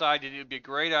decided it would be a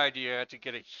great idea to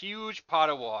get a huge pot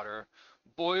of water,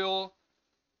 boil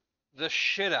the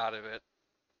shit out of it,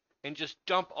 and just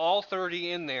dump all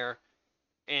 30 in there.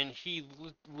 And he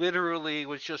literally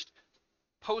was just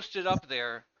posted up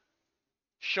there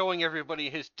showing everybody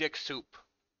his dick soup.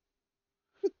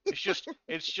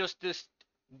 It's just this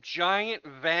giant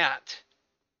vat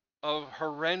of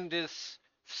horrendous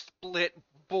split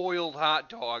boiled hot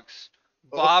dogs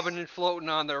Oh, bobbing and floating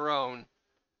on their own.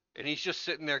 And he's just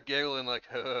sitting there giggling like,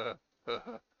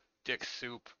 dick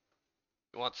soup.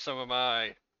 You want some of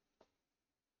my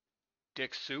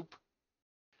dick soup?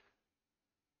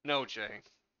 No, Jay.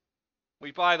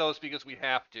 We buy those because we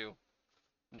have to.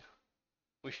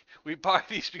 We we buy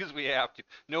these because we have to.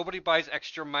 Nobody buys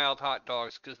extra mild hot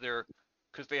dogs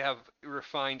because they have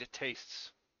refined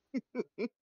tastes.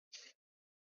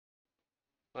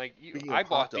 Like speaking of I hot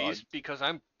bought these dogs, because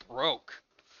I'm broke.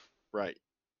 right?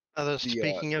 The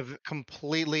Speaking of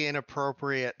completely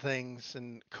inappropriate things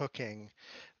in cooking,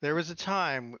 there was a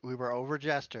time we were over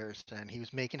Jester's and he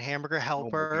was making hamburger oh my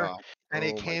helper, god. and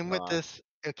it Oh my came with god.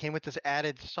 it came with this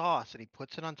added sauce, and he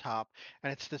puts it on top,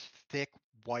 and it's this thick,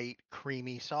 white,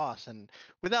 creamy sauce. And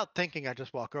without thinking, I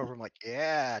just walk over. I'm like,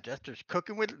 "Yeah, Jester's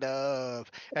cooking with love."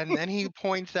 And then he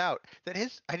points out that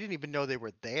I didn't even know they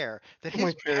were there. That My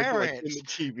his parents are like in parents the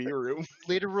TV room.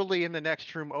 literally in the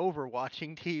next room over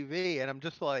watching TV, and I'm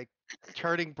just like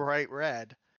turning bright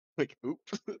red. Like,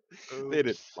 oops. They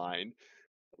didn't Oops. mind.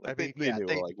 I Like mean, they yeah, knew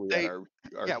like we had they, our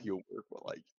yeah, humor, but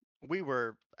like we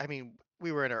were. I mean,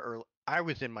 we were in our early. I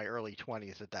was in my early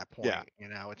 20s at that yeah.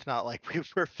 point. It's not like we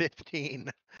were 15.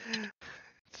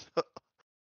 So,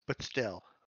 but still,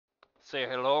 Say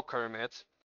hello, Kermit.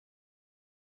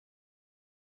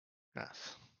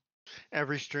 yes.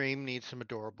 Every stream needs some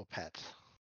adorable pets.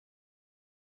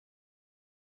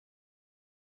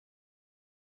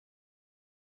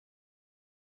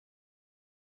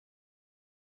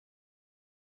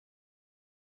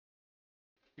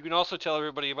 You can also tell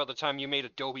everybody about the time you made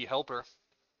Adobe Helper.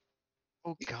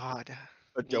 Oh God,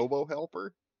 You, Adobo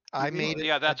helper? You I mean? made an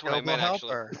yeah, that's what I adobo meant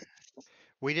actually. helper.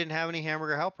 We didn't have any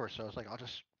hamburger helper, so I was like, I'll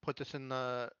just put this in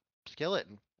the skillet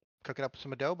and cook it up with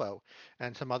some adobo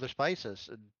and some other spices.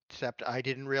 Except I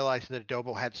didn't realize that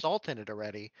adobo had salt in it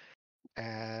already,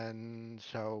 and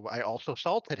so I also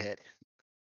salted it.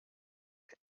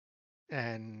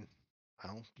 And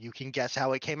well, you can guess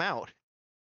how it came out.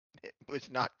 It was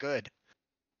not good.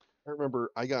 I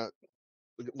remember I got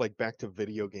like back to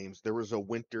video games. There was a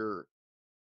winter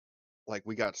like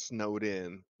we got snowed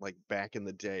in like back in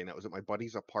the day, and I was at my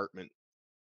buddy's apartment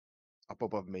up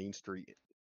above Main Street,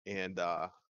 and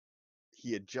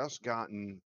he had just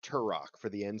gotten Turok for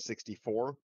the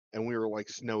N64, and we were like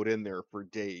snowed in there for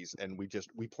days, and we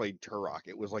played Turok.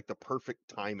 It was like the perfect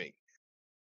timing,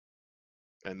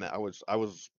 and I was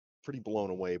pretty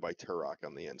blown away by Turok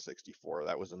on the N64.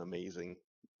 That was an amazing.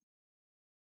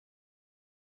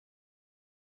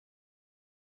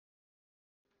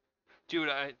 Dude,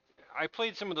 I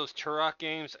played some of those Turok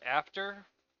games after.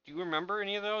 Do you remember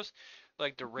any of those?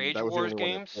 Like the Rage That was the Wars only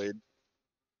one I games? played.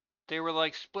 They were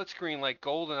like split screen like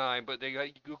GoldenEye, but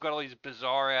you got all these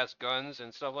bizarre ass guns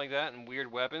and stuff like that and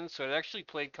weird weapons. So it actually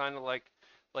played kind of like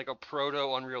a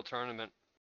proto Unreal Tournament.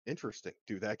 Interesting,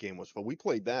 dude. That game was fun. We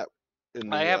played that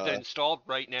in I the have that installed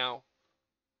right now.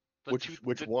 The two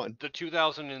which one? the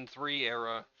 2003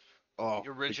 era Oh,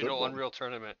 the good original one. Unreal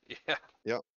Tournament. Yeah.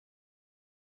 Yep.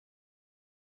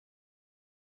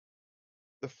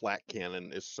 The flat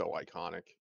cannon is so iconic.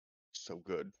 So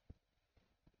good.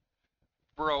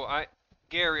 Bro,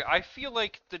 Gary, I feel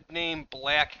like the name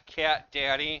Black Cat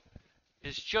Daddy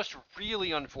is just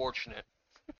really unfortunate.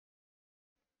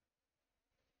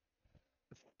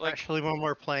 Like, Especially when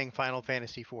we're playing Final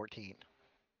Fantasy 14.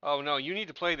 oh no, you need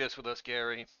to play this with us,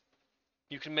 Gary.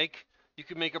 You can make you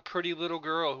could make a pretty little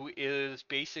girl who is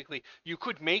basically you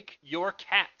could make your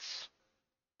cats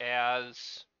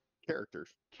as Characters.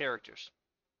 characters.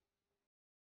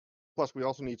 Plus, we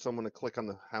also need someone to click on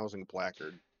the housing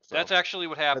placard. So That's actually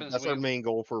what happens that's when our main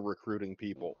goal for recruiting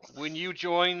people. you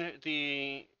join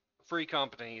the free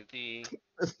company. The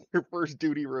Your first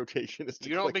duty rotation is to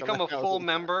You don't click on the become a full housing.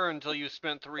 member until you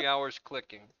spent 3 hours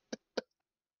clicking.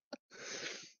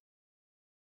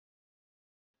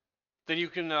 Then you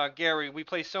can, Gary, we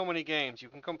play so many games. You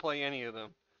can come play any of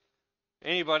them.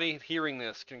 Anybody hearing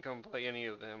this can come play any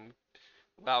of them.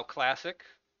 WoW Classic.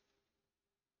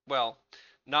 Well,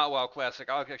 not WoW Classic.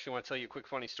 I actually want to tell you a quick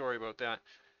funny story about that.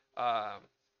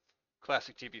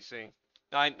 Classic TBC.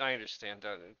 I understand.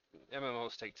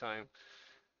 MMOs take time.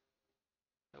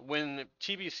 When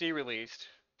TBC released,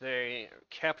 they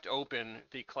kept open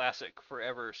the Classic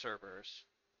Forever servers.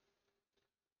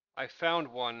 I found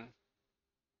one.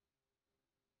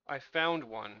 I found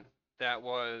one that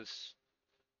was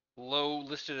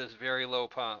listed as very low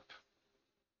pop,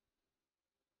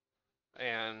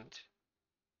 and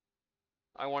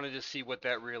I wanted to see what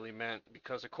that really meant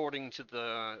because according to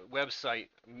the website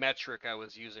metric I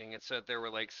was using, it said there were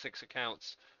like 6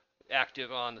 accounts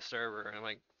active on the server, and I'm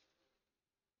like,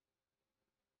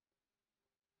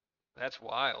 that's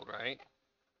wild, right?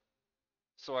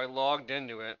 So I logged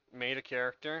into it, made a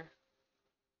character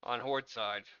on Horde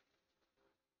side.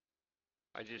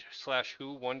 I did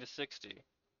 /who 1 to 60.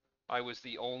 I was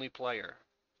the only player.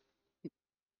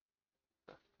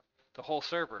 The whole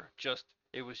server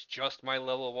it was just my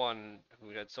level 1 who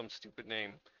had some stupid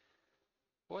name.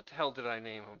 What the hell did I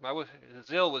name him?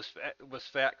 Zill was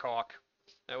Fat Cock.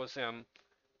 That was him.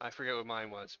 I forget what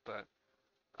mine was, but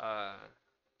uh,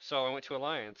 so I went to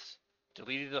Alliance,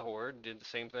 deleted the horde, did the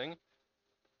same thing.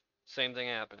 Same thing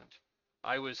happened.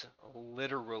 I was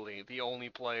literally the only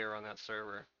player on that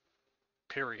server.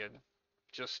 Period.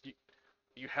 Just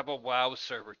You have a WoW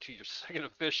server to your second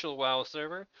official WoW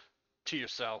server to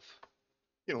yourself.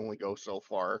 You can only go so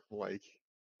far.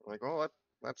 Oh,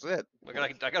 that's it.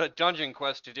 I got a dungeon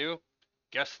quest to do.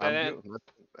 Guess that I'm end, doing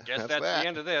guess that's that's the that.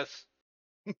 end of this.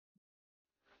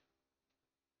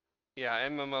 Yeah,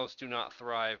 MMOs do not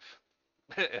thrive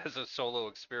as a solo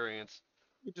experience.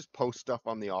 You just post stuff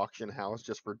on the auction house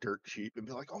just for dirt cheap and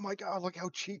be like, "Oh my god, look how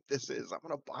cheap this is! I'm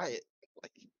gonna buy it."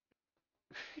 Like,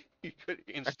 You could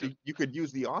instant. actually, you could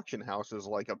use the auction house as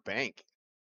like a bank.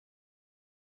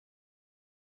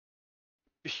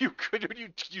 You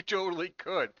totally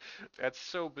could. That's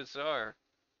so bizarre.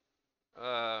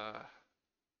 Uh,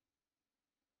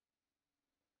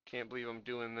 can't believe I'm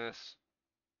doing this.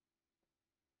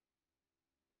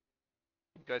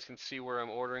 You guys can see where I'm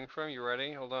ordering from. You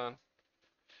ready? Hold on.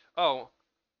 Oh,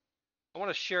 I want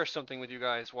to share something with you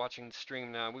guys watching the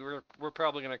stream now. We're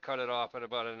probably gonna cut it off at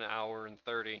about an hour and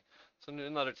 30, so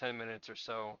another 10 minutes or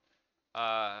so.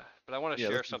 But I want to Yeah,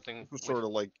 share something this was with. sort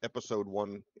of like episode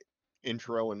one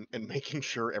intro and making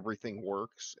sure everything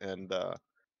works. And yeah,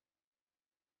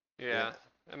 Yeah,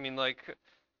 I mean, like,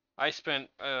 I spent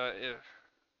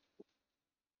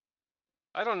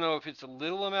I don't know if it's a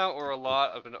little amount or a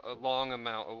lot of a long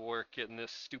amount of work getting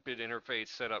this stupid interface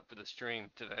set up for the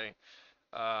stream today.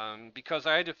 Because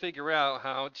I had to figure out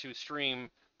how to stream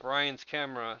Brian's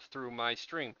camera through my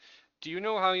stream. Do you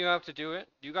know how you have to do it?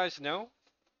 Do you guys know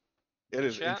it in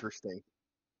is chat? interesting.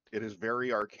 It is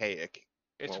very archaic.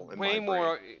 It's Well, in way my brain,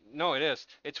 more, no, it is.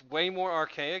 It's way more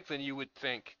archaic than you would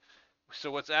think.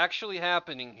 So what's actually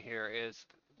happening here is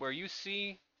where you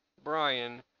see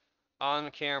Brian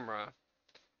on camera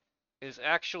is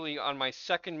actually on my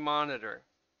second monitor.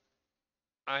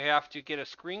 I have to get a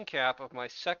screen cap of my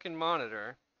second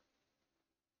monitor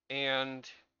and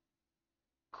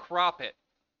crop it.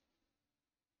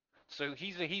 So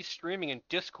he's streaming in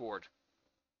Discord,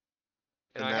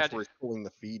 and and I that's had to, where it's pulling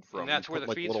the feed and from. You that's where put the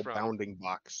like a feed's little from. bounding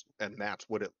box, and that's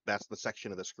the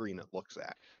section of the screen it looks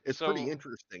at. It's pretty So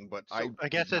interesting, but I so I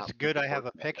did guess not it's think good it I have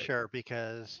worked a that way. picture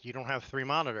because you don't have 3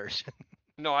 monitors.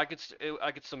 no, I could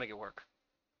still make it work.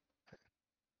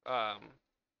 Um,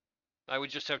 I would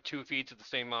just have two feeds of the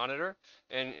same monitor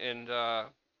and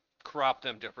crop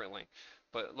them differently.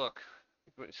 But look,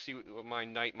 see what my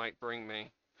night might bring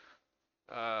me.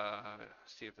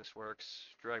 See if this works.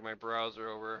 Drag my browser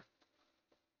over.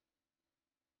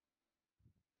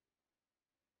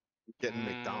 Getting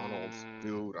McDonald's, Mm,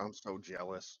 dude, I'm so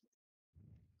jealous.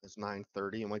 It's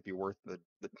 9:30. It might be worth the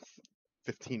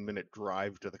 15-minute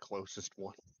drive to the closest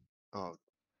one. Oh,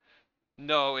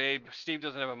 no, Abe. Steve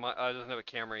doesn't have a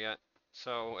camera yet.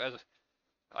 So as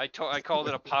I called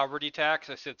it a poverty tax.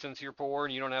 I said since you're poor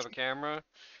and you don't have a camera,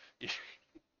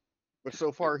 but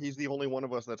so far he's the only one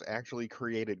of us that's actually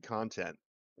created content.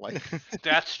 Like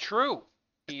that's true.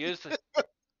 He is.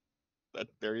 that.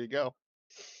 There you go.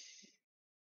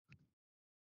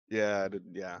 Yeah,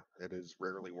 it is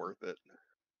rarely worth it.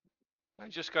 I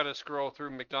just gotta scroll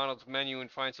through McDonald's menu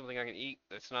and find something I can eat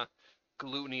that's not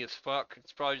gluteny as fuck.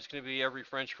 It's probably just gonna be every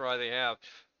French fry they have.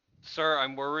 Sir,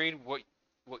 I'm worried. What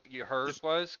you heard Just,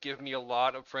 was give me a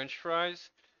lot of French fries.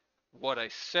 What I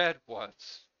said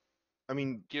was I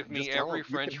mean, give me just tell him every you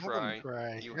can French fry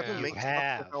Right. you have him have. You make stuff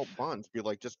have. without buns. Be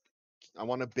like, just I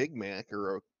want a Big Mac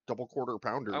or a double quarter I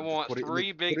pounder. Just want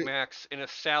three put Big it Macs in a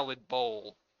salad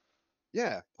bowl.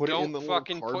 yeah, put it in Don't the little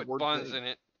fucking put cardboard buns thing.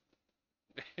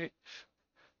 in it.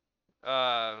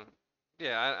 uh,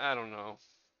 yeah, I don't know.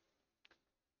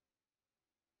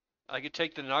 I could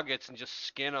take the nuggets and just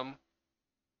skin them.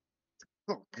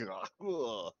 Oh god.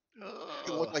 Ugh. Ugh.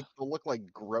 They'll look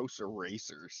like gross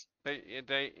erasers.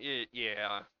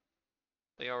 Yeah,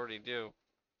 they already do.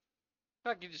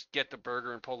 I could just get the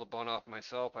burger and pull the bun off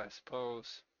myself, I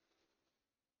suppose.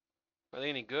 Are they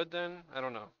any good then? I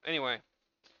don't know. Anyway,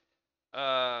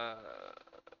 I'm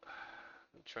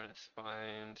trying to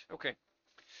find. Okay,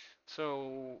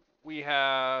 so we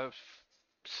have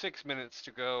 6 minutes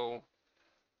to go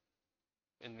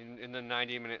in the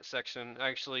 90-minute section.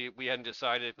 Actually, we hadn't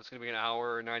decided if it's going to be an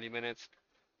hour or 90 minutes.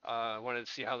 I wanted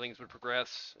to see how things would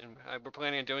progress, and we're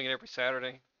planning on doing it every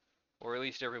Saturday, or at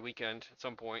least every weekend at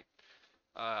some point.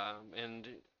 And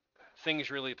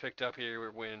things really picked up here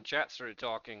when chat started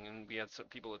talking, and we had some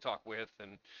people to talk with,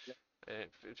 and it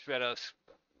fed us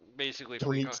basically Don't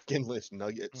free. eat skinless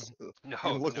nuggets. Mhm. You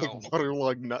No, look like no.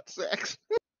 waterlogged nut sacks.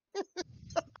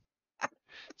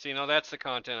 So that's the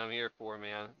content I'm here for,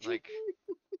 man. Like,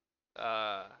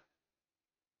 uh,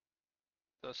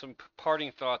 so some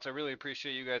parting thoughts. I really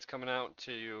appreciate you guys coming out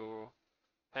to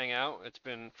hang out. It's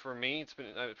been for me,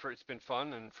 it's been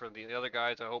fun, and for the other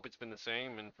guys, I hope it's been the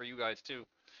same, and for you guys too.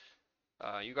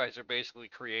 You guys are basically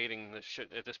creating the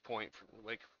shit at this point.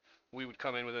 Like, we would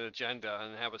come in with an agenda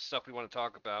and have a stuff we want to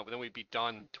talk about, but then we'd be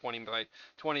done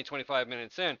 25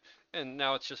 minutes in, and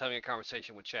now it's just having a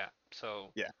conversation with chat.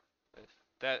 So Yeah.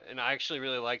 and I actually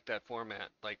really like that format.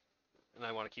 Like, and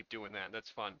I want to keep doing that. That's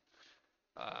fun.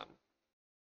 Um,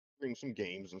 Bring some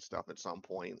games and stuff at some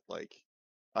point. Like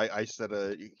I said,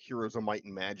 Heroes of Might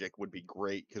and Magic would be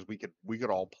great because we could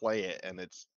all play it, and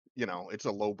it's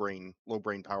a low brain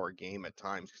power game at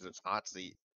times because it's hot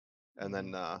seat, and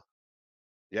Mhm. then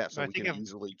yeah, so I we think can if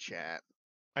easily chat.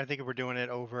 I think if we're doing it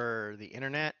over the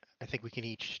internet, I think we can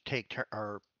each take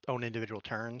our own individual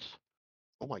turns,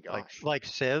 Oh my like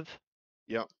gosh. Civ.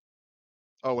 Yep.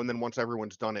 Oh, and then once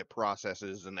everyone's done, it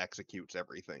processes and executes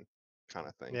everything, kind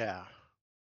of thing. Yeah.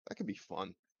 That could be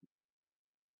fun.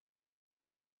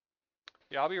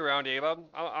 yeah, I'll be around, Abe.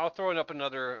 I'll throw up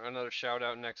another shout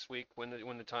out next week when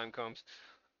the time comes.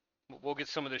 We'll get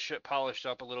some of this shit polished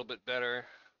up a little bit better.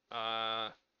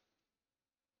 Uh,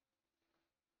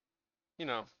 you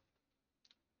know,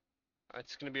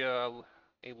 it's gonna be a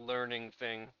learning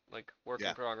thing, like work in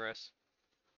Yeah. progress.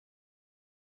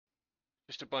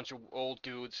 Just a bunch of old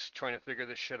dudes trying to figure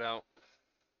this shit out.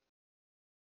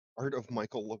 Art of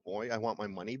Michael Lavoie. I want my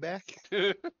money back.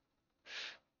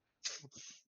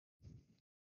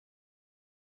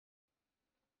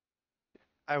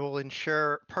 I will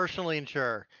personally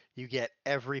ensure you get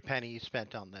every penny you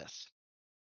spent on this.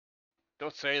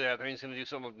 Don't say that. Then he's gonna do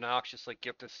something obnoxious like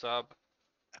gift a sub.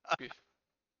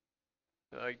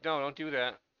 Like, no, don't do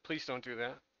that. Please don't do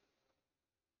that.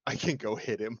 I can go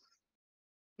hit him.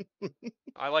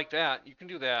 I like that. You can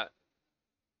do that.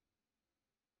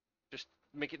 Just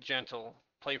make it gentle,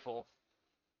 playful.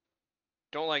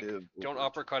 Don't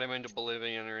uppercut him into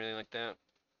oblivion or anything like that.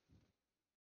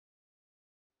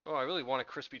 Oh, I really want a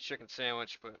crispy chicken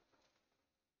sandwich, but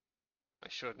I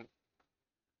shouldn't.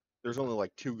 There's only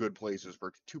like two places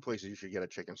you should get a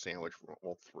chicken sandwich from.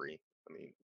 Well, three. I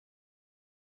mean,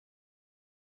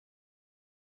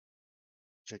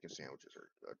 chicken sandwiches are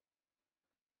good.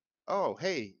 Oh,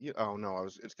 hey. Oh no,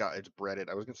 it's breaded.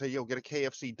 I was gonna say, yo, get a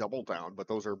KFC double down, but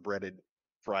those are breaded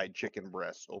fried chicken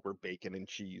breasts over bacon and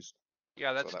cheese, Yeah,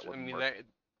 so that's. that I wouldn't mean, work.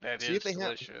 that See if is they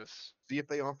have, delicious. see if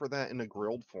they offer that in a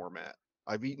grilled format.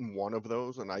 I've eaten one of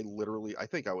those, and I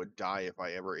think I would die if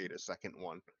I ever ate a second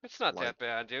one. It's not Like, that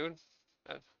bad, dude.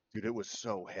 Uh, dude, it was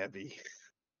so heavy.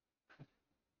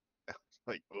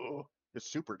 Like, oh, it's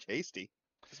super tasty.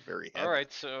 It's very all heavy.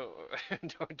 right, so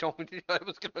don't. I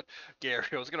was gonna Gary.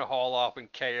 I was gonna haul off and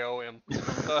KO him.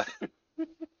 Uh,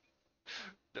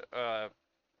 uh,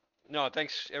 no,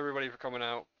 thanks everybody for coming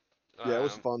out. Yeah, it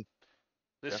was Um, fun.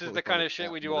 this is Definitely the fun kind to of shit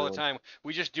chat we with do all the everyone. time.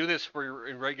 We just do this for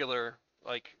in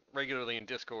regularly in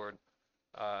Discord.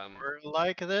 Um, We're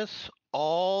like this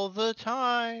all the Yeah,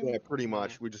 time. pretty mhm.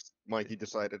 much. Mikey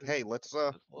decided, hey, let's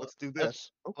do Let's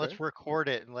this. Okay. let's record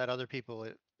it and let other people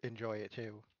enjoy it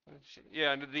too.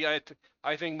 Yeah, and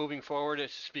I think moving forward,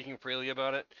 it's speaking freely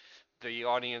about it. The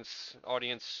audience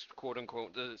quote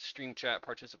unquote the stream chat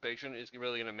participation is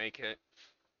really gonna make it.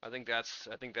 I think that's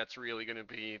really gonna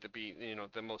be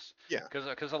the most Yeah.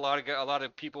 because a lot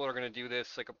of people are gonna do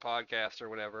this like a podcast or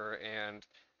whatever, and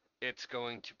it's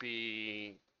going to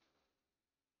be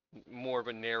more of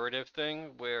a narrative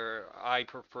thing where I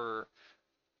prefer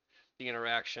the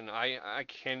interaction. I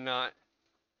cannot,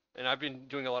 and I've been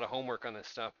doing a lot of homework on this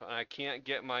stuff, and I can't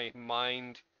get my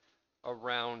mind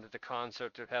around the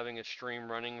concept of having a stream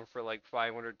running for like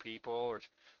 500 people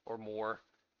or more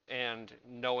and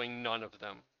knowing none of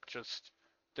them. Just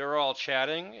they're all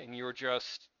chatting and you're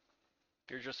just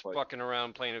Like, fucking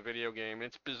around playing a video game.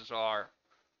 It's bizarre.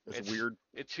 it's It's weird.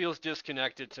 it feels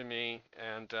disconnected to me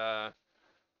and I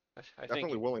think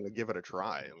Definitely willing to give it a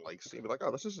try and like see, be like, oh,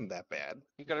 this isn't that bad.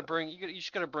 you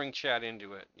just gotta bring chat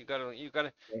into it. You gotta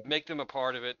Yeah. make them a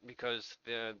part of it because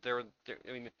they're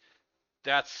I mean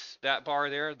that's that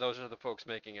bar there. Those are the folks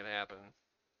making it happen.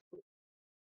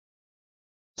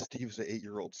 Steve's an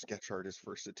 8-year-old sketch artist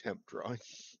first attempt drawing.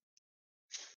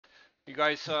 You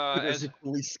guys, As a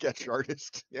police sketch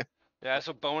artist. Yeah. as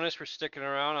a bonus for sticking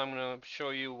around, I'm gonna show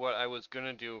you what I was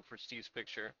gonna do for Steve's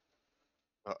picture.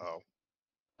 Uh-oh.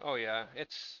 Oh yeah,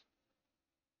 it's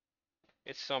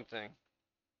something.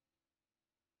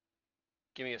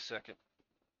 Give me a second.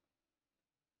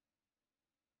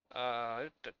 Da,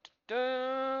 da,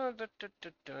 da, da, da,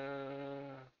 da.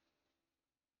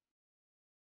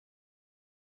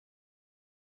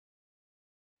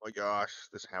 My gosh,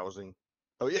 this housing.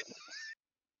 Oh yeah.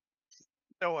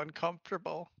 So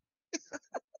uncomfortable.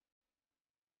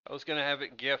 I was gonna have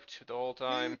it gift the whole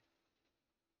time.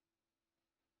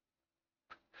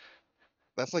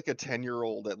 That's like a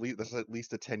 10-year-old, at least that's at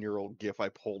least a 10-year-old GIF I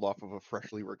pulled off of a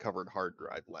freshly recovered hard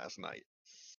drive last night.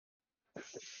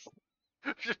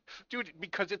 Dude,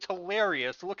 because it's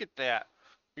hilarious. Look at that.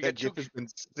 We That got two. GIF has been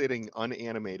sitting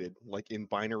unanimated, like in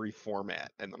binary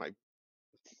format, and then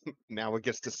I now it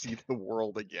gets to see the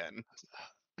world again.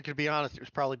 To be honest, it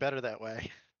was probably better that way.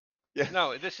 Yeah.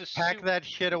 No, this is Pack that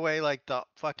shit away like the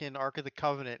fucking Ark of the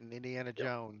Covenant in Indiana Yep.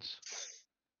 Jones.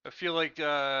 I feel like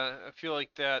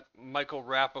that Michael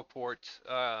Rappaport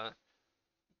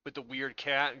with the weird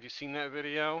cat. Have you seen that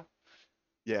video?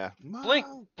 Yeah. Blink,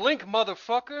 Mom, blink,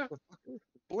 motherfucker. motherfucker.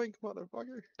 Blink,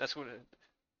 motherfucker. That's what it.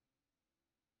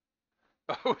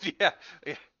 Oh yeah,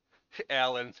 yeah.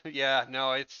 Alan. Yeah,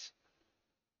 no, it's.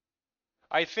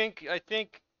 I think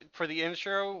for the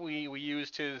intro we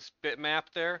used his bitmap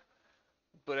there,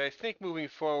 but I think moving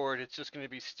forward it's just going to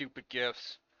be stupid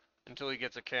gifs until he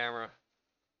gets a camera.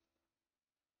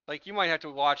 Like you might have to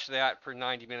watch that for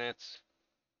 90 minutes.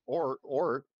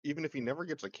 Or even if he never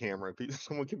gets a camera,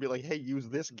 someone can be like, "Hey, use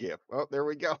this GIF." Oh, there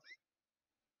we go.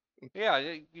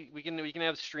 Yeah, we can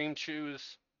have stream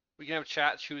choose. We can have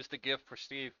chat choose the gift for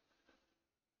Steve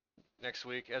next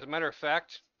week. As a matter of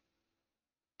fact,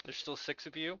 there's still 6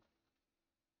 of you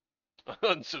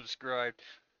unsubscribed.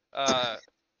 Uh,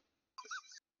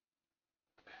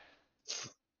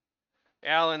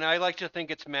 Alan, I like to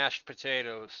think it's mashed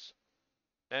potatoes.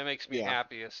 That makes me Yeah.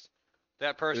 happiest.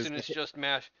 That There's person is just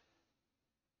mashed.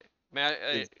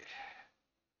 it's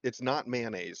it's not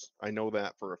mayonnaise. I know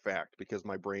that for a fact because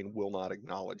my brain will not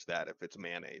acknowledge that if it's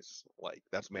mayonnaise. Like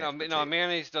that's No, mashed no, potato.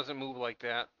 mayonnaise doesn't move like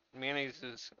that. Mayonnaise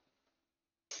is,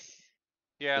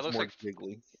 yeah, It's more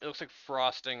jiggly. it looks like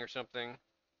frosting or something.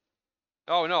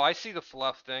 Oh no, I see the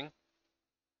fluff thing.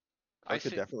 I That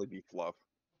could see. definitely be fluff.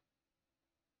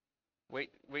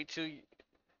 Wait till you,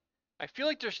 I feel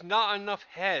like there's not enough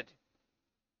head.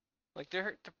 Like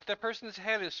that person's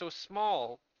head is so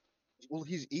small. Well,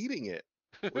 he's eating it.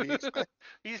 What do you expect?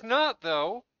 He's not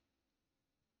though.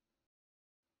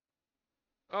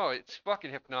 Oh, it's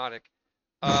fucking hypnotic.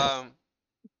 Um,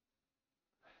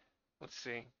 let's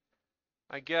see.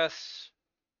 I guess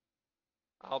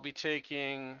I'll be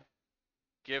taking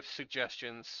gift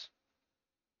suggestions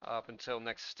up until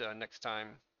next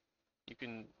time. You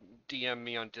can DM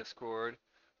me on Discord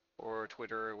or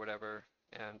Twitter or whatever,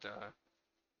 and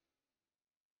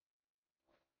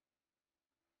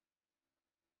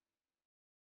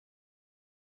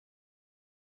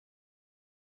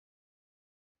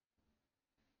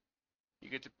you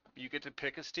get to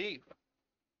pick a Steve.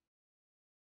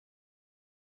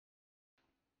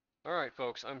 All right,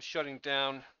 folks, I'm shutting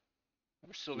down.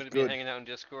 We're still It was going to be good. hanging out in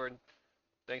Discord.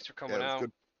 Thanks for Yeah, coming it was out.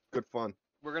 good. Good fun.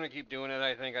 We're gonna keep doing it.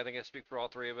 I think I speak for all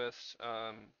 3 of us.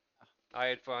 I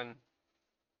had fun.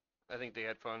 I think they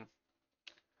had fun,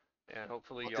 and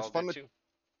hopefully It's y'all did too.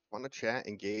 fun to chat,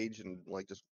 engage, and like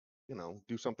just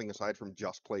do something aside from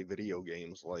just play video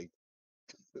games. Like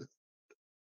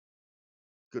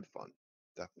good fun,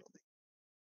 definitely.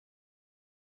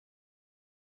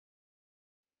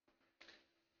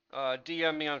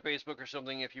 DM me on Facebook or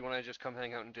something if you want to just come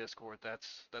hang out in Discord.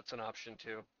 That's an option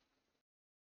too.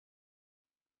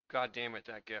 God damn it,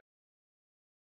 that gift.